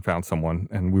FAA and found someone,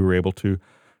 and we were able to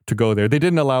go there. They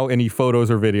didn't allow any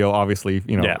photos or video. Obviously,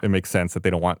 it makes sense that they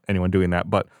don't want anyone doing that.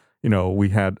 But, we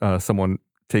had someone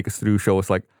take us through, show us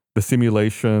like the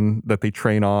simulation that they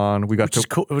train on. We got which is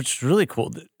cool, which is really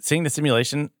cool. Seeing the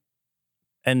simulation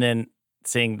and then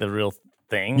seeing the real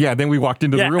thing. Yeah, then we walked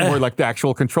into the room where like the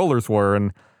actual controllers were,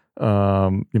 and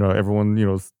everyone,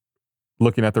 was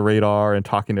looking at the radar and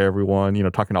talking to everyone,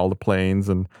 talking to all the planes.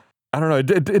 And I don't know,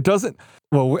 it doesn't,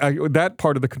 that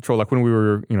part of the control, like when we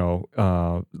were,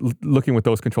 looking with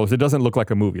those controls, it doesn't look like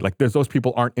a movie. Like those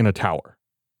people aren't in a tower.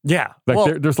 Yeah.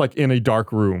 Like there's like in a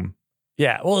dark room.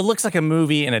 Yeah. Well, it looks like a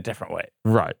movie in a different way.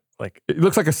 Right. Like it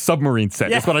looks like a submarine set.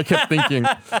 That's what I kept thinking.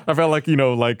 I felt like,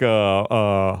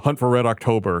 Hunt for Red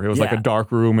October. It was like a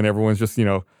dark room and everyone's just,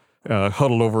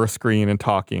 huddled over a screen and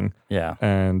talking. Yeah.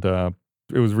 And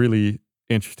it was really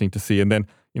interesting to see. And then,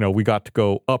 we got to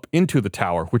go up into the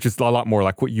tower, which is a lot more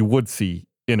like what you would see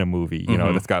in a movie.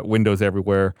 It's got windows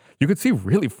everywhere. You could see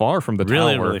really far from the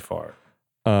tower. Really far.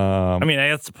 I mean,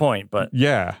 that's the point, but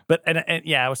yeah. But and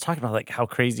I was talking about like how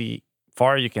crazy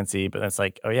far you can see, but it's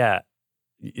like, oh yeah,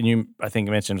 and I think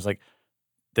you mentioned it's like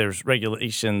there's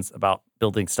regulations about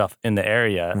building stuff in the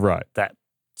area, right?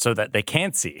 So that they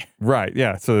can see, right?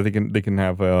 Yeah, so that they can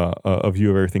have a view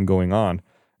of everything going on,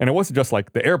 and it wasn't just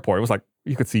like the airport. It was like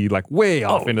you could see like way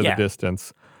off into the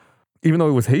distance, even though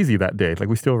it was hazy that day. Like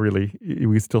we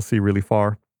still see really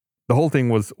far. The whole thing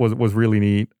was really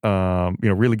neat.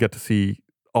 Really get to see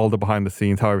all the behind the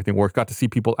scenes, how everything works. Got to see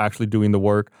people actually doing the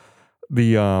work.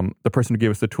 The person who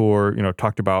gave us the tour,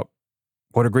 talked about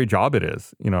what a great job it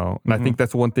is, and I think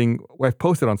that's one thing I've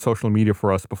posted on social media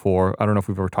for us before. I don't know if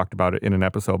we've ever talked about it in an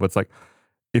episode, but it's like,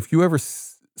 if you ever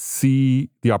see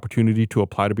the opportunity to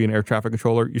apply to be an air traffic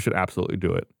controller, you should absolutely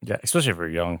do it. Yeah, especially if you're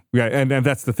young. Yeah, and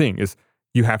that's the thing is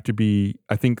you have to be,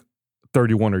 I think,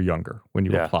 31 or younger when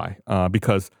you apply,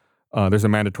 because there's a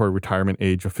mandatory retirement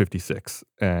age of 56,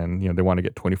 and they want to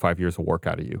get 25 years of work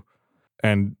out of you.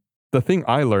 And the thing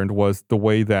I learned was the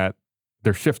way that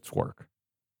their shifts work.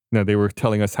 They were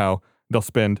telling us how they'll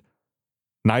spend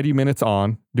 90 minutes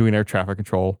on doing air traffic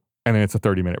control, and then it's a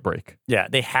 30-minute break. Yeah,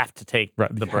 they have to take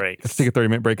the break. Let's take a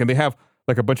 30-minute break, and they have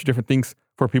like a bunch of different things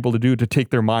for people to do to take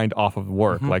their mind off of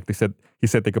work. Like he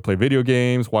said they could play video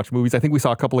games, watch movies. I think we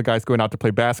saw a couple of guys going out to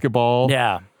play basketball.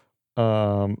 Yeah.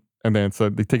 And then so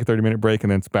they take a 30-minute break,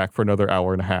 and then it's back for another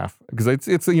hour and a half. Because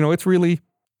it's really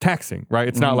taxing, right?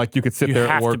 It's not like you could sit there You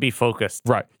at have work. to be focused.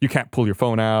 Right. You can't pull your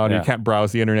phone out. Yeah. You can't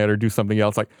browse the internet or do something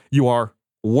else. Like, you are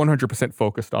 100%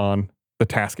 focused on the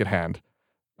task at hand.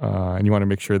 And you want to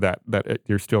make sure that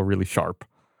you're still really sharp.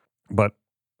 But,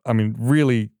 I mean,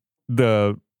 really,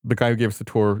 the guy who gave us the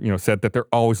tour, said that they're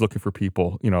always looking for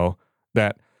people,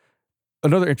 that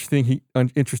another interesting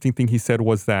thing he said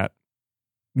was that,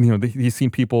 he's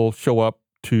seen people show up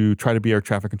to try to be air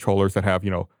traffic controllers that have,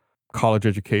 college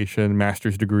education,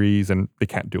 master's degrees, and they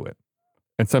can't do it.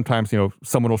 And sometimes,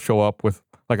 someone will show up with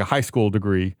like a high school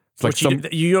degree. It's like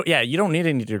you don't need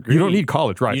any degree. You don't need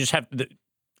college, right? You just have to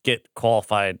get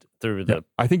qualified through the...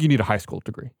 I think you need a high school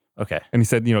degree. Okay. And he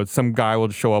said, some guy will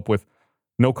just show up with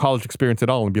no college experience at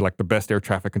all and be like the best air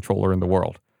traffic controller in the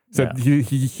world. So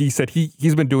he said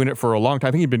he's been doing it for a long time.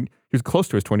 I think he was close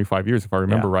to his 25 years, if I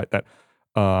remember right, that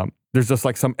there's just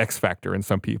like some X factor in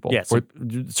some people. Yeah, so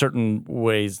certain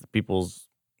ways people's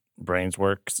brains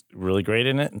work really great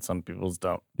in it, and some people's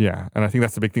don't. Yeah, and I think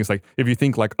that's the big thing. It's like, if you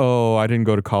think like, oh, I didn't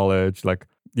go to college, like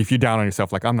if you're down on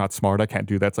yourself, like I'm not smart, I can't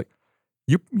do that. It's like,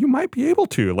 you might be able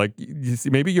to. Like,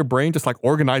 maybe your brain just like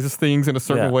organizes things in a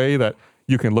certain way that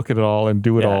you can look at it all and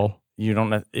do it all. You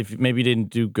don't have, if maybe you didn't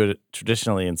do good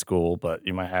traditionally in school, but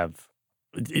you might have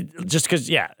just because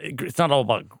it's not all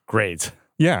about grades.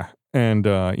 Yeah, and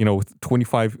with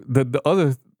 25, the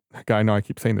other guy, I know I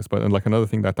keep saying this, but like another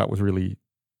thing that I thought was really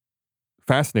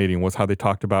fascinating was how they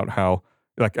talked about how,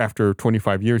 like, after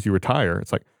 25 years you retire.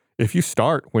 It's like, if you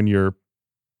start when you're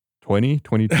 20,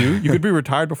 22, you could be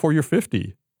retired before you're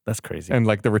 50. That's crazy. And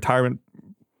like the retirement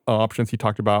options he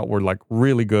talked about were like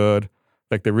really good.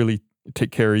 Like, they really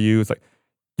take care of you. It's like,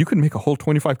 you can make a whole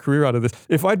 25 career out of this.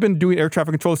 If I'd been doing air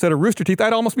traffic control instead of Rooster Teeth,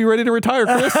 I'd almost be ready to retire,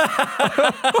 Chris.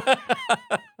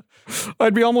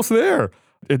 I'd be almost there.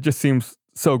 It just seems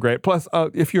so great. Plus,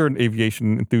 if you're an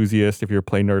aviation enthusiast, if you're a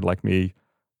plane nerd like me,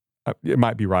 it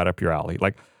might be right up your alley.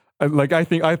 I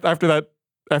think after that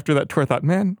tour, I thought,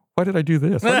 man, why did I do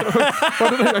this?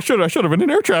 I should have been an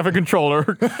air traffic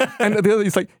controller. And the other,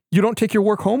 it's like, you don't take your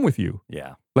work home with you.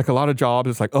 Yeah. Like a lot of jobs,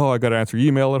 it's like, oh, I got to answer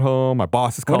email at home. My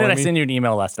boss is calling me. When did I send you an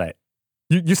email last night?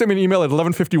 You sent me an email at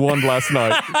 11:51 last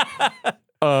night.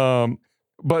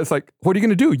 But it's like, what are you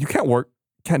going to do? You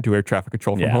can't do air traffic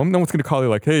control from home. No one's going to call you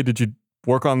like, hey, did you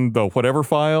work on the whatever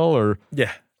file? Or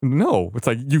no, it's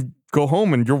like, you go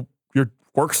home and your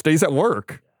work stays at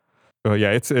work.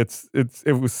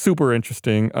 It was super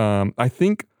interesting. I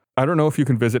don't know if you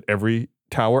can visit every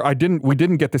tower. We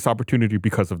didn't get this opportunity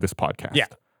because of this podcast. Yeah.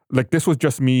 Like, this was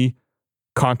just me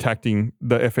contacting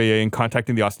the FAA and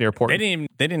contacting the Austin airport. They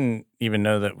didn't even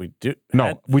know that we do.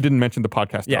 No, we didn't mention the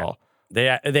podcast at all. They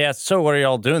asked, so what are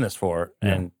y'all doing this for?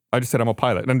 And I just said I'm a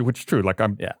pilot, and which is true. Like, I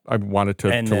wanted to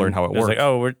learn how it works. Like,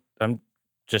 oh, I'm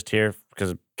just here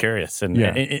because I'm curious and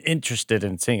interested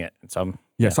in seeing it. And so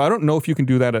so I don't know if you can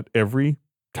do that at every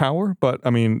tower, but I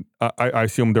mean, I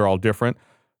assume they're all different.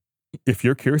 If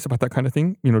you're curious about that kind of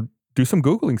thing, do some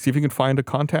Googling, see if you can find a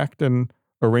contact and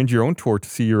arrange your own tour to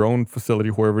see your own facility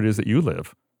wherever it is that you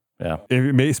live. Yeah.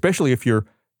 Especially if you're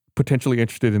potentially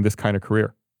interested in this kind of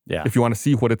career. Yeah. If you want to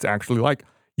see what it's actually like,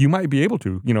 you might be able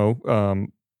to,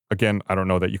 again, I don't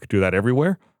know that you could do that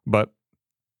everywhere, but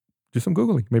do some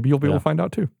Googling. Maybe you'll be able to find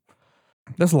out too.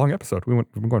 That's a long episode. We've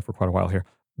been going for quite a while here.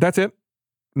 That's it.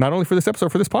 Not only for this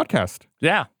episode, for this podcast.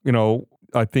 Yeah.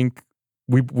 I think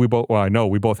we both, well, I know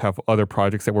we both have other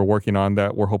projects that we're working on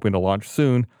that we're hoping to launch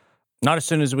soon. Not as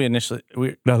soon as we initially...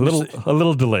 A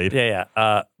little delayed. Yeah.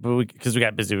 But because we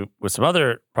got busy with some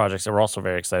other projects that we're also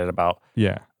very excited about.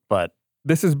 Yeah. But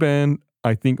this has been,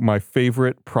 I think, my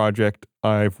favorite project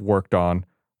I've worked on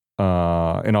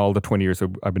in all the 20 years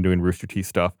I've been doing Rooster Teeth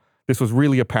stuff. This was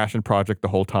really a passion project the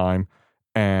whole time.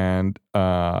 And,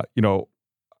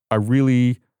 I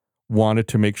really wanted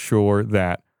to make sure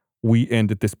that we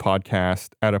ended this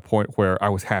podcast at a point where I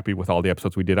was happy with all the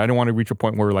episodes we did. I didn't want to reach a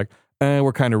point where we're like,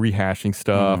 we're kind of rehashing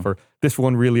stuff, or this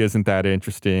one really isn't that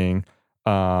interesting.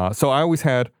 So I always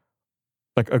had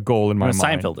like a goal in my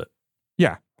mind. Seinfeld it.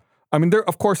 Yeah. I mean, there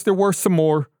were some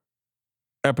more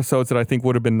episodes that I think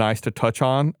would have been nice to touch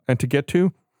on and to get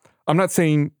to. I'm not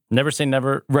saying... Never say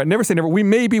never. Right, never say never.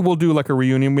 Maybe we'll do like a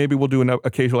reunion. Maybe we'll do an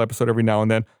occasional episode every now and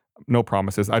then. No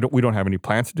promises. We don't have any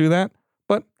plans to do that.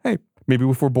 But hey, maybe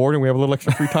if we're bored and we have a little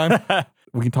extra free time,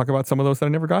 we can talk about some of those that I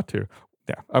never got to.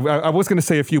 Yeah, I was going to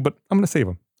say a few, but I'm going to save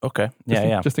them. Okay.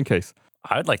 Just in case.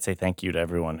 I would like to say thank you to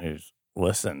everyone who's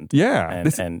listened. Yeah.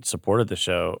 And supported the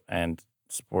show and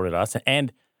supported us.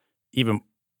 And even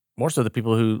more so the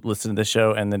people who listen to the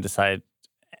show and then decide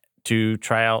to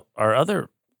try out our other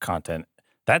content.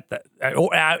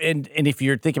 And if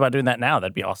you're thinking about doing that now,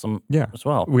 that'd be awesome. Yeah. As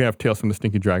well. We have Tales from the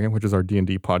Stinky Dragon, which is our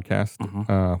D&D podcast,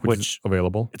 which is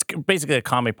available. It's basically a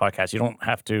comedy podcast. You don't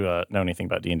have to know anything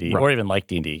about D&D or even like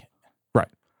D&D. Right.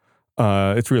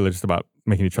 It's really just about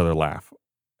making each other laugh.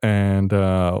 And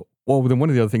then one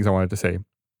of the other things I wanted to say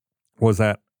was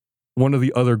that one of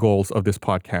the other goals of this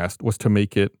podcast was to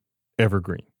make it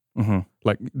evergreen. Mm-hmm.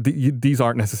 Like these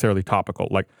aren't necessarily topical.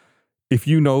 Like if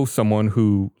you know someone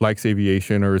who likes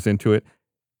aviation or is into it,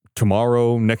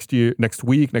 tomorrow, next year, next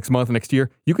week, next month, next year,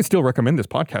 you can still recommend this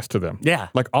podcast to them. Yeah.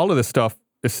 Like all of this stuff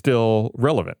is still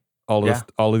relevant. All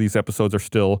of these episodes are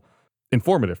still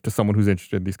informative to someone who's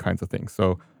interested in these kinds of things.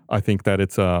 So I think that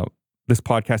it's this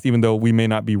podcast, even though we may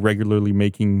not be regularly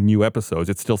making new episodes,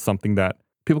 it's still something that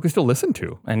people can still listen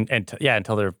to. And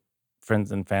tell their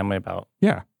friends and family about.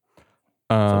 Yeah.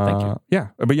 So thank you. Yeah.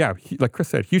 But yeah, like Chris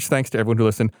said, huge thanks to everyone who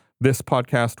listened. This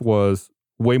podcast was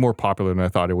way more popular than I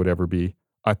thought it would ever be.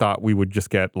 I thought we would just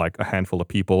get like a handful of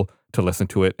people to listen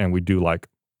to it and we'd do like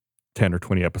 10 or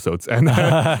 20 episodes and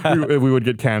we would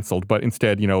get canceled. But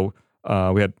instead, we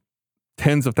had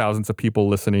tens of thousands of people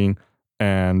listening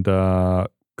and got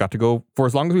to go for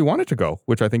as long as we wanted to go,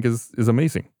 which I think is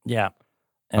amazing. Yeah.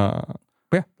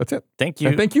 Yeah, that's it. Thank you.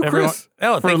 And thank you, Chris,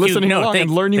 for listening along and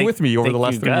learning with me over the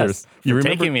last 3 years. You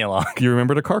remember taking me along. You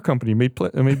remember the car company made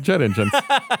jet engines.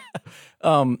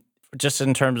 Just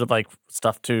in terms of like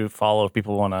stuff to follow, if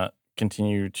people want to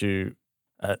continue to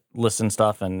listen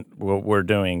stuff and what we're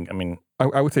doing. I mean,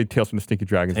 I would say Tales from the Stinky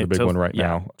Dragon is the big one right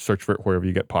now. Search for it wherever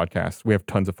you get podcasts. We have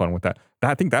tons of fun with that.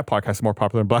 I think that podcast is more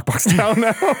popular than Black Box Down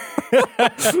now.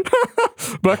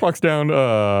 Black Box Down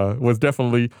was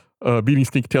definitely beating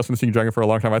Tales from the Stinky Dragon for a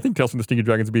long time. I think Tales from the Stinky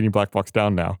Dragon is beating Black Box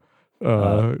Down now.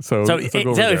 So if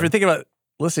you're thinking about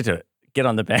listening to it, get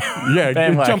on the band. Yeah,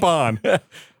 jump on.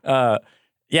 That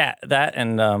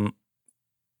and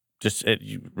just at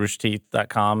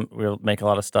roosterteeth.com, we'll make a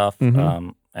lot of stuff. Mm-hmm.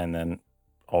 And then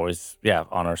always,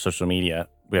 on our social media,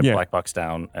 we have Black Box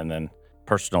Down and then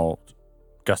personal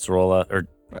Gustarola or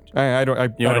I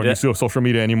don't use social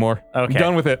media anymore. Okay. I'm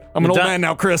done with it. I'm an old man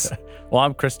now, Chris. Well,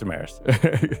 I'm Chris Damaris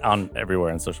on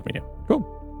everywhere on social media. Cool.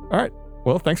 All right.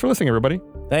 Well, thanks for listening, everybody.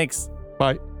 Thanks.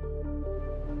 Bye.